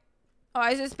by. Oh,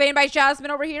 is this made by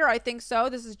Jasmine over here? I think so.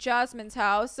 This is Jasmine's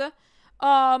house.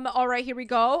 All right, here we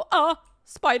go.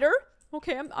 Spider.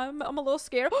 Okay, I'm a little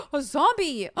scared. A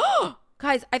zombie.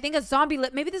 Guys, I think a zombie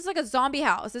maybe this is like a zombie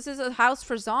house. This is a house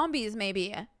for zombies,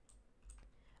 maybe.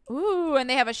 Ooh, and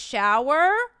they have a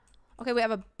shower. Okay, we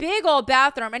have a big old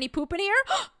bathroom. Any poop in here?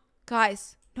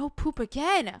 Guys, no poop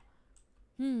again.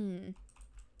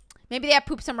 Maybe they have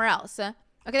poop somewhere else.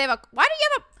 Okay, they have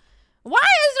why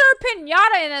is there a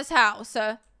piñata in this house?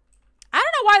 I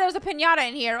don't know why there's a piñata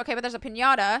in here. Okay, but there's a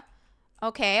piñata.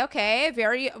 Okay.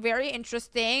 Very, very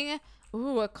interesting.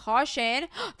 Ooh, a caution.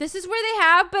 This is where they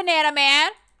have Banana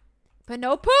Man, but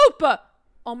no poop.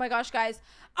 Oh my gosh, guys.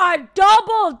 A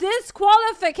double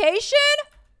disqualification?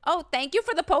 Oh, thank you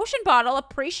for the potion bottle.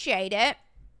 Appreciate it.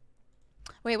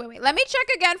 Wait. Let me check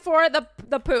again for the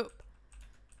poop.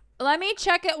 Let me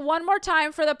check it one more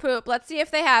time for the poop. Let's see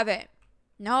if they have it.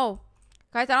 No.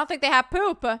 Guys, I don't think they have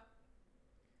poop.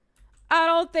 I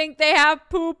don't think they have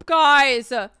poop,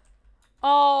 guys.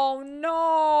 Oh,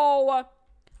 no.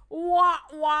 Wah.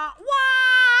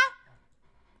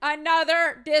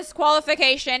 Another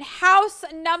disqualification. House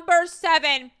number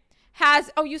 7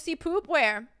 has... Oh, you see poop?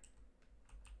 Where?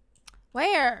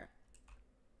 Where?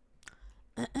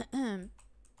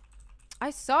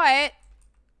 I saw it.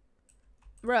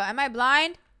 Bro, am I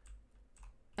blind?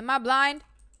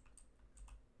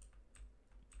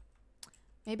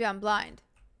 Maybe I'm blind.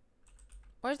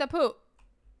 Where's the poop?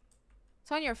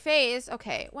 It's on your face.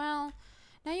 Okay, well,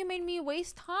 now you made me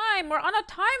waste time. We're on a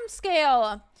time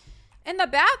scale. In the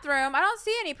bathroom, I don't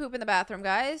see any poop in the bathroom,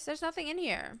 guys. There's nothing in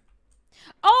here.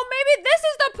 Oh, maybe this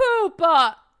is the poop.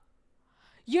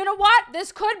 You know what?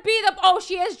 This could be the... Oh,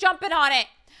 she is jumping on it.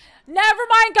 Never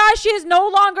mind, guys. She is no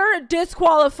longer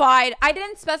disqualified. I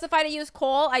didn't specify to use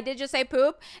coal. I did just say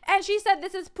poop. And she said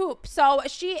this is poop. So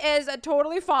she is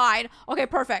totally fine. Okay,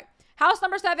 perfect. House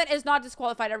number 7 is not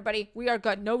disqualified, everybody. We are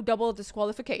good. No double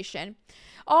disqualification.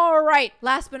 All right.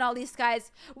 Last but not least,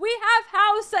 guys, we have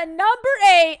house number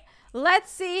 8.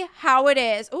 Let's see how it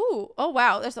is. Ooh. Oh,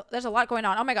 wow. There's a lot going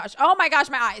on. Oh, my gosh. Oh, my gosh.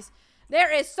 My eyes.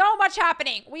 There is so much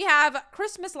happening. We have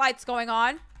Christmas lights going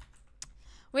on.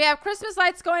 We have Christmas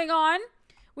lights going on.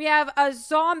 We have a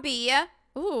zombie.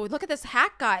 Ooh, look at this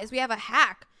hack, guys. We have a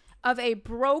hack of a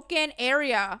broken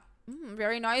area.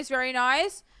 Very nice, very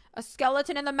nice. A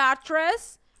skeleton in the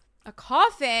mattress. A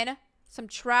coffin. Some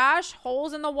trash.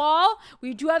 Holes in the wall.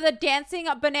 We do have the dancing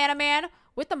banana man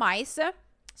with the mice.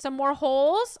 Some more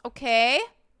holes. Okay.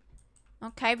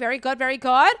 Okay, very good, very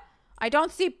good. I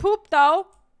don't see poop, though.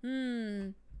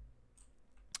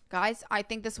 Guys, I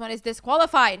think this one is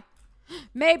disqualified.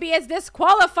 Maybe it's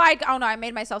disqualified. Oh, no, I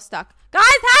made myself stuck. Guys,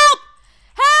 help!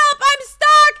 Help! I'm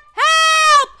stuck!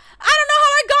 Help! I don't know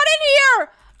how I got in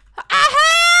here!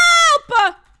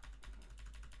 Help!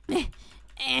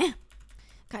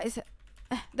 Guys,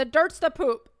 the dirt's the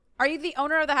poop. Are you the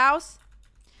owner of the house?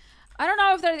 I don't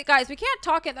know if they're... Guys, we can't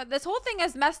talk in... This whole thing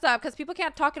is messed up because people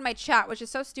can't talk in my chat, which is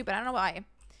so stupid. I don't know why.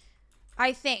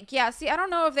 I think. Yeah, see, I don't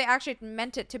know if they actually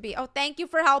meant it to be. Oh, thank you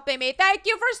for helping me. Thank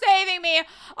you for saving me.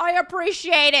 I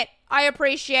appreciate it. I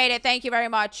appreciate it. Thank you very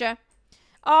much.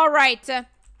 All right.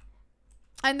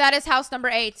 And that is house number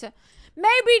 8.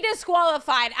 Maybe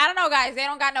disqualified. I don't know, guys. They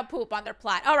don't got no poop on their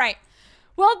plat. All right.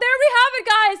 Well, there we have it,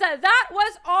 guys. That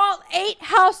was all 8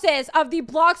 houses of the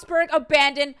Bloxburg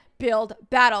abandoned build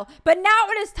battle. But now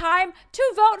it is time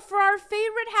to vote for our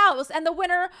favorite house, and the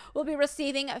winner will be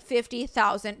receiving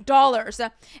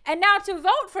 $50,000. And now to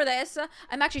vote for this,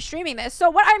 I'm actually streaming this. So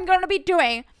what I'm going to be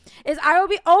doing is I will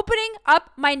be opening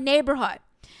up my neighborhood.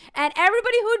 And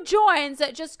everybody who joins,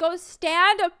 just go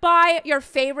stand by your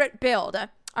favorite build.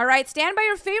 All right, stand by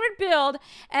your favorite build,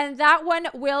 and that one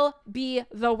will be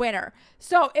the winner.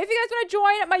 So if you guys want to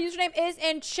join, my username is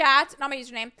in chat. Not my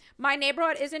username. My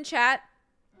neighborhood is in chat.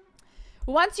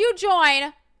 Once you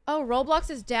join... Oh, Roblox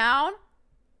is down?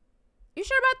 You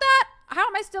sure about that? How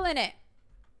am I still in it?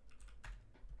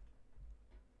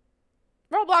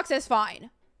 Roblox is fine.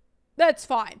 That's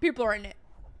fine. People are in it.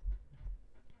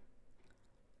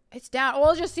 It's down.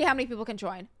 We'll just see how many people can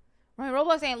join. Right,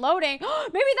 Roblox ain't loading. Maybe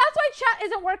that's why chat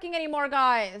isn't working anymore,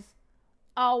 guys.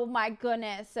 Oh my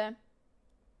goodness.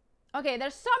 Okay,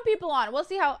 there's some people on. We'll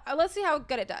see how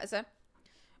good it does.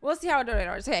 We'll see how good it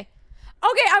does. Okay.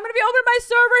 Okay, I'm gonna be opening my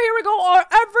server. Here we go,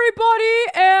 everybody.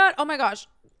 And oh my gosh,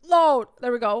 load.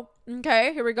 There we go.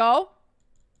 Okay, here we go.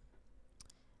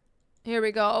 Here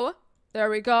we go. There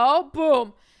we go.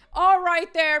 Boom. All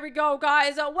right, there we go,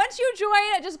 guys. Once you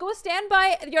join, just go stand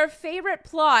by your favorite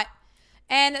plot,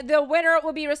 and the winner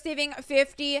will be receiving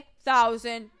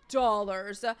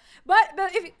 $50,000. But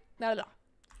if no.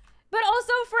 But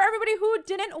also for everybody who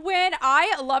didn't win,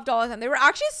 I loved all of them. They were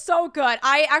actually so good.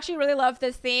 I actually really love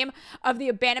this theme of the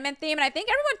abandonment theme. And I think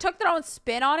everyone took their own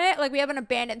spin on it. Like we have an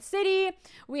abandoned city.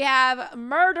 We have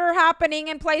murder happening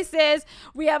in places.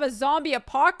 We have a zombie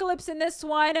apocalypse in this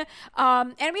one.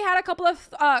 And we had a couple of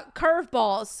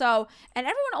curveballs. So, and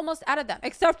everyone almost added them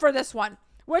except for this one,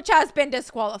 which has been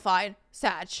disqualified.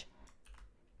 Sad.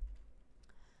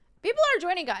 People are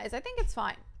joining, guys. I think it's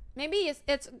fine. Maybe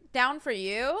it's down for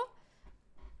you.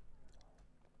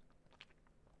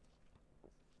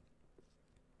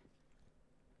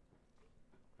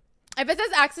 If it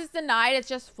says access denied, it's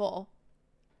just full.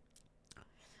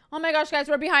 Oh my gosh, guys,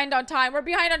 we're behind on time. We're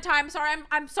behind on time. Sorry,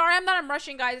 I'm sorry I'm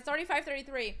rushing, guys. It's already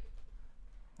 5:33.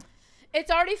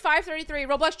 It's already 5:33.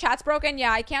 Roblox chat's broken.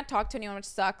 Yeah, I can't talk to anyone, which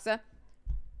sucks. Okay,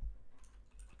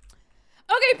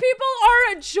 people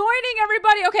are joining,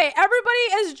 everybody. Okay,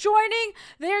 everybody is joining.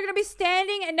 They're going to be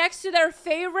standing next to their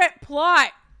favorite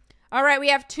plot. All right, we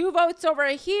have 2 votes over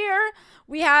here.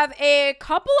 We have a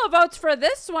couple of votes for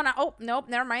this one. Oh, nope,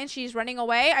 never mind. She's running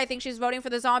away. I think she's voting for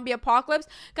the zombie apocalypse.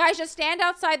 Guys, just stand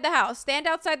outside the house. Stand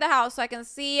outside the house so I can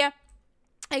see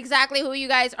exactly who you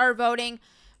guys are voting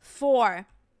for.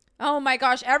 Oh my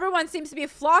gosh, everyone seems to be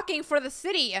flocking for the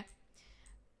city.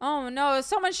 Oh no,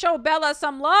 someone show Bella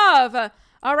some love.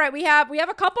 All right, we have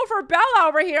a couple for Bella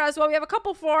over here as well. We have a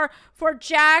couple for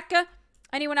Jack.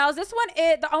 Anyone else? This one,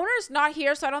 the owner's not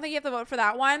here, so I don't think you have to vote for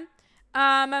that one.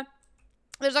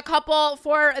 There's a couple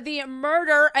for the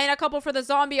murder and a couple for the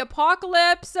zombie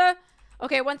apocalypse.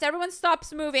 Okay, once everyone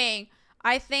stops moving,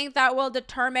 I think that will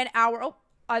determine our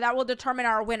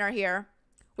winner here.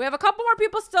 We have a couple more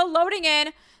people still loading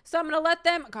in, so I'm gonna let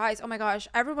them. Guys, oh my gosh,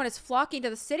 everyone is flocking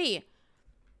to the city.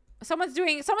 Someone's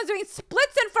doing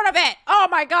splits in front of it. Oh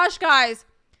my gosh, guys.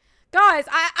 Guys,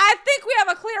 I think we have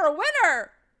a clear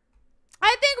winner.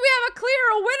 I think we have a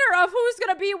clear winner of who's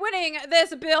going to be winning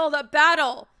this build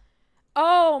battle.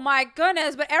 Oh my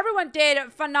goodness, but everyone did a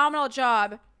phenomenal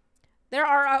job.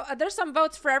 There's some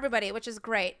votes for everybody, which is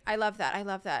great. I love that. I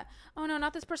love that. Oh no,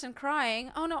 not this person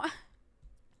crying. Oh no. I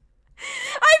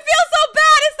feel so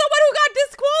bad. It's the one who got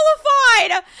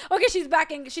disqualified. Okay, she's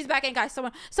back in. She's back in, guys.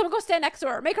 Someone go stand next to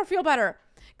her. Make her feel better.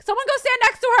 Someone go stand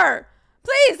next to her.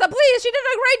 Please, please. She did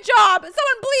a great job.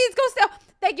 Someone please go stand.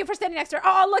 Thank you for standing next to her.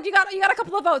 Oh, look, you got a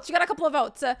couple of votes. You got a couple of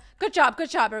votes. Good job,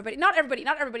 everybody. Not everybody.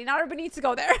 Not everybody needs to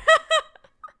go there.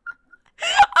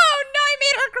 Oh no, I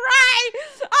made her cry.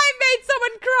 I made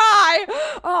someone cry.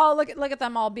 Oh, look at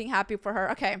them all being happy for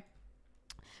her. Okay.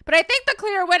 But I think the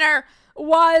clear winner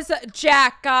was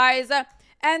Jack, guys.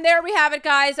 And there we have it,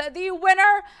 guys. The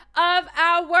winner of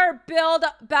our build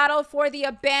battle for the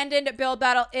abandoned build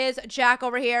battle is Jack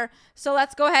over here. So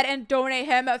let's go ahead and donate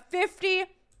him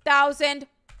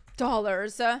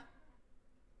 $50,000.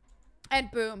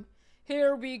 And boom,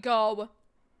 here we go.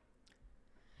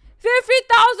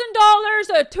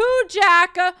 $50,000 to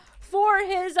Jack for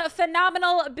his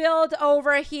phenomenal build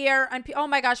over here. And oh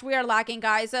my gosh, we are lagging,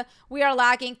 guys. We are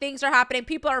lagging. Things are happening.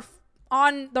 People are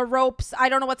on the ropes. I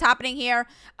don't know what's happening here.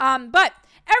 But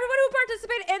everyone who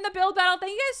participated in the build battle,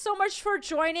 thank you guys so much for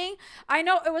joining. I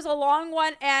know it was a long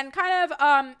one and kind of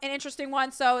an interesting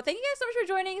one. So thank you guys so much for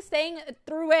joining, staying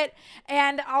through it.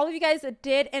 And all of you guys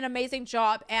did an amazing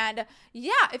job. And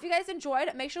yeah, if you guys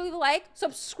enjoyed, make sure to leave a like,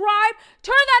 subscribe,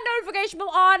 turn that notification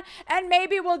bell on, and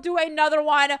maybe we'll do another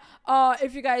one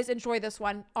if you guys enjoy this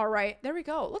one. All right, there we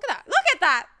go. Look at that. Look at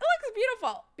that. It looks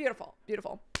beautiful. Beautiful.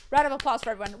 Beautiful. Round of applause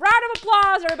for everyone. Round of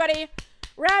applause, everybody.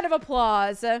 Round of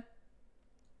applause. Okay,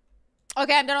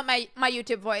 I'm done with my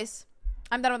YouTube voice.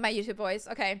 I'm done with my YouTube voice.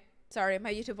 Okay, sorry,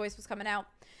 my YouTube voice was coming out.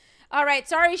 All right,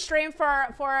 sorry, stream for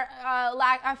not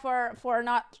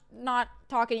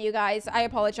talking to you guys. I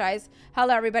apologize.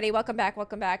 Hello, everybody. Welcome back.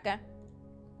 Welcome back.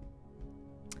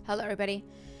 Hello, everybody.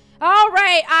 All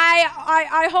right,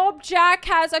 I hope Jack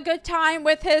has a good time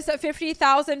with his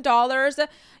 $50,000.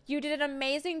 You did an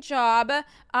amazing job.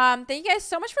 Thank you guys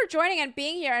so much for joining and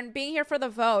being here for the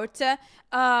vote.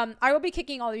 I will be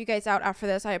kicking all of you guys out after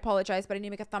this. I apologize, but I need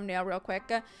to make a thumbnail real quick.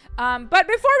 But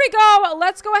before we go,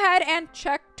 let's go ahead and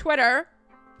check Twitter.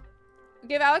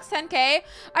 Give Alex 10K.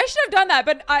 I should have done that,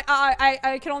 but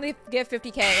I can only give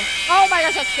 50K. Oh my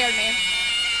gosh, that scared me.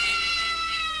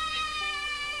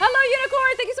 Hello,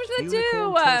 Unicorn. Thank you so much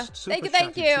for the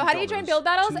thank you. How do you join build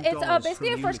battles? It's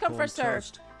basically a first come, first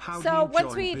serve. So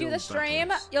once we do the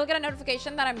stream, you'll get a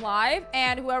notification that I'm live,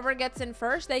 and whoever gets in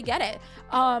first, they get it.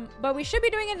 But we should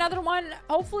be doing another one,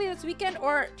 hopefully this weekend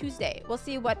or Tuesday. We'll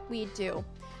see what we do.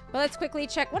 But let's quickly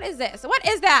check. What is this? What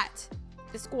is that?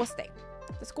 Disgusting.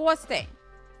 Disgusting.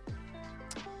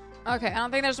 Okay, I don't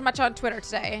think there's much on Twitter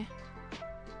today.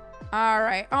 All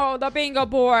right. Oh, the bingo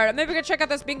board. Maybe we can check out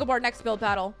this bingo board next build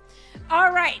battle.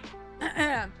 All right.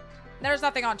 There's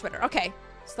nothing on Twitter. Okay.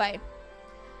 Slay.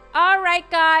 All right,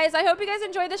 guys. I hope you guys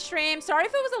enjoyed the stream. Sorry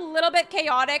if it was a little bit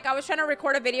chaotic. I was trying to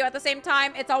record a video at the same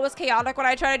time. It's always chaotic when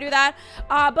I try to do that.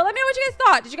 But let me know what you guys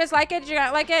thought. Did you guys like it? Did you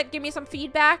guys like it? Give me some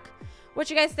feedback. What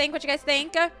you guys think? What you guys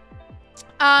think?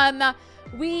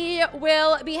 We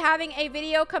will be having a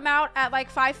video come out at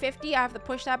like 5:50. I have to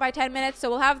push that by 10 minutes, so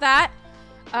we'll have that.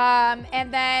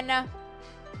 And then I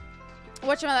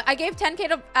gave 10K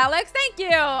to Alex. Thank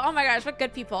you. Oh my gosh, what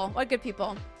good people. What good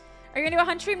people. Are you gonna do a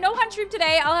hunt stream? No hunt stream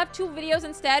today. I'll have 2 videos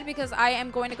instead because I am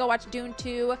going to go watch Dune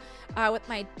 2 with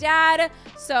my dad.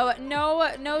 So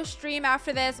no stream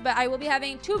after this, but I will be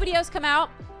having 2 videos come out.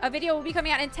 A video will be coming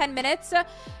out in 10 minutes.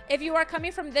 If you are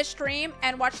coming from this stream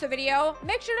and watch the video,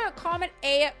 make sure to comment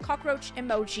a cockroach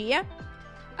emoji.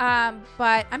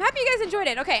 But I'm happy you guys enjoyed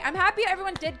it. Okay, I'm happy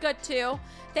everyone did good too.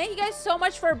 Thank you guys so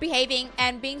much for behaving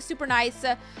and being super nice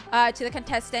to the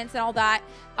contestants and all that.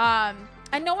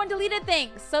 And no one deleted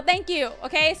things, so thank you.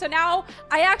 Okay, so now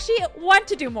I actually want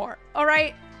to do more. All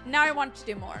right, now I want to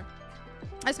do more.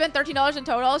 I spent $13 in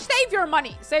total. Save your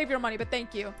money, but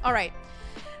thank you. All right,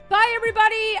 bye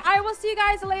everybody. I will see you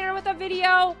guys later with a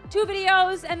video, 2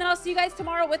 videos, and then I'll see you guys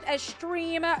tomorrow with a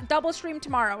stream, double stream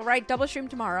tomorrow. All right, double stream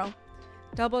tomorrow.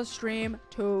 Double stream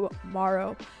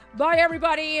tomorrow. Bye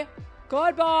everybody.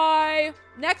 Goodbye.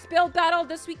 Next build battle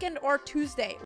this weekend or Tuesday.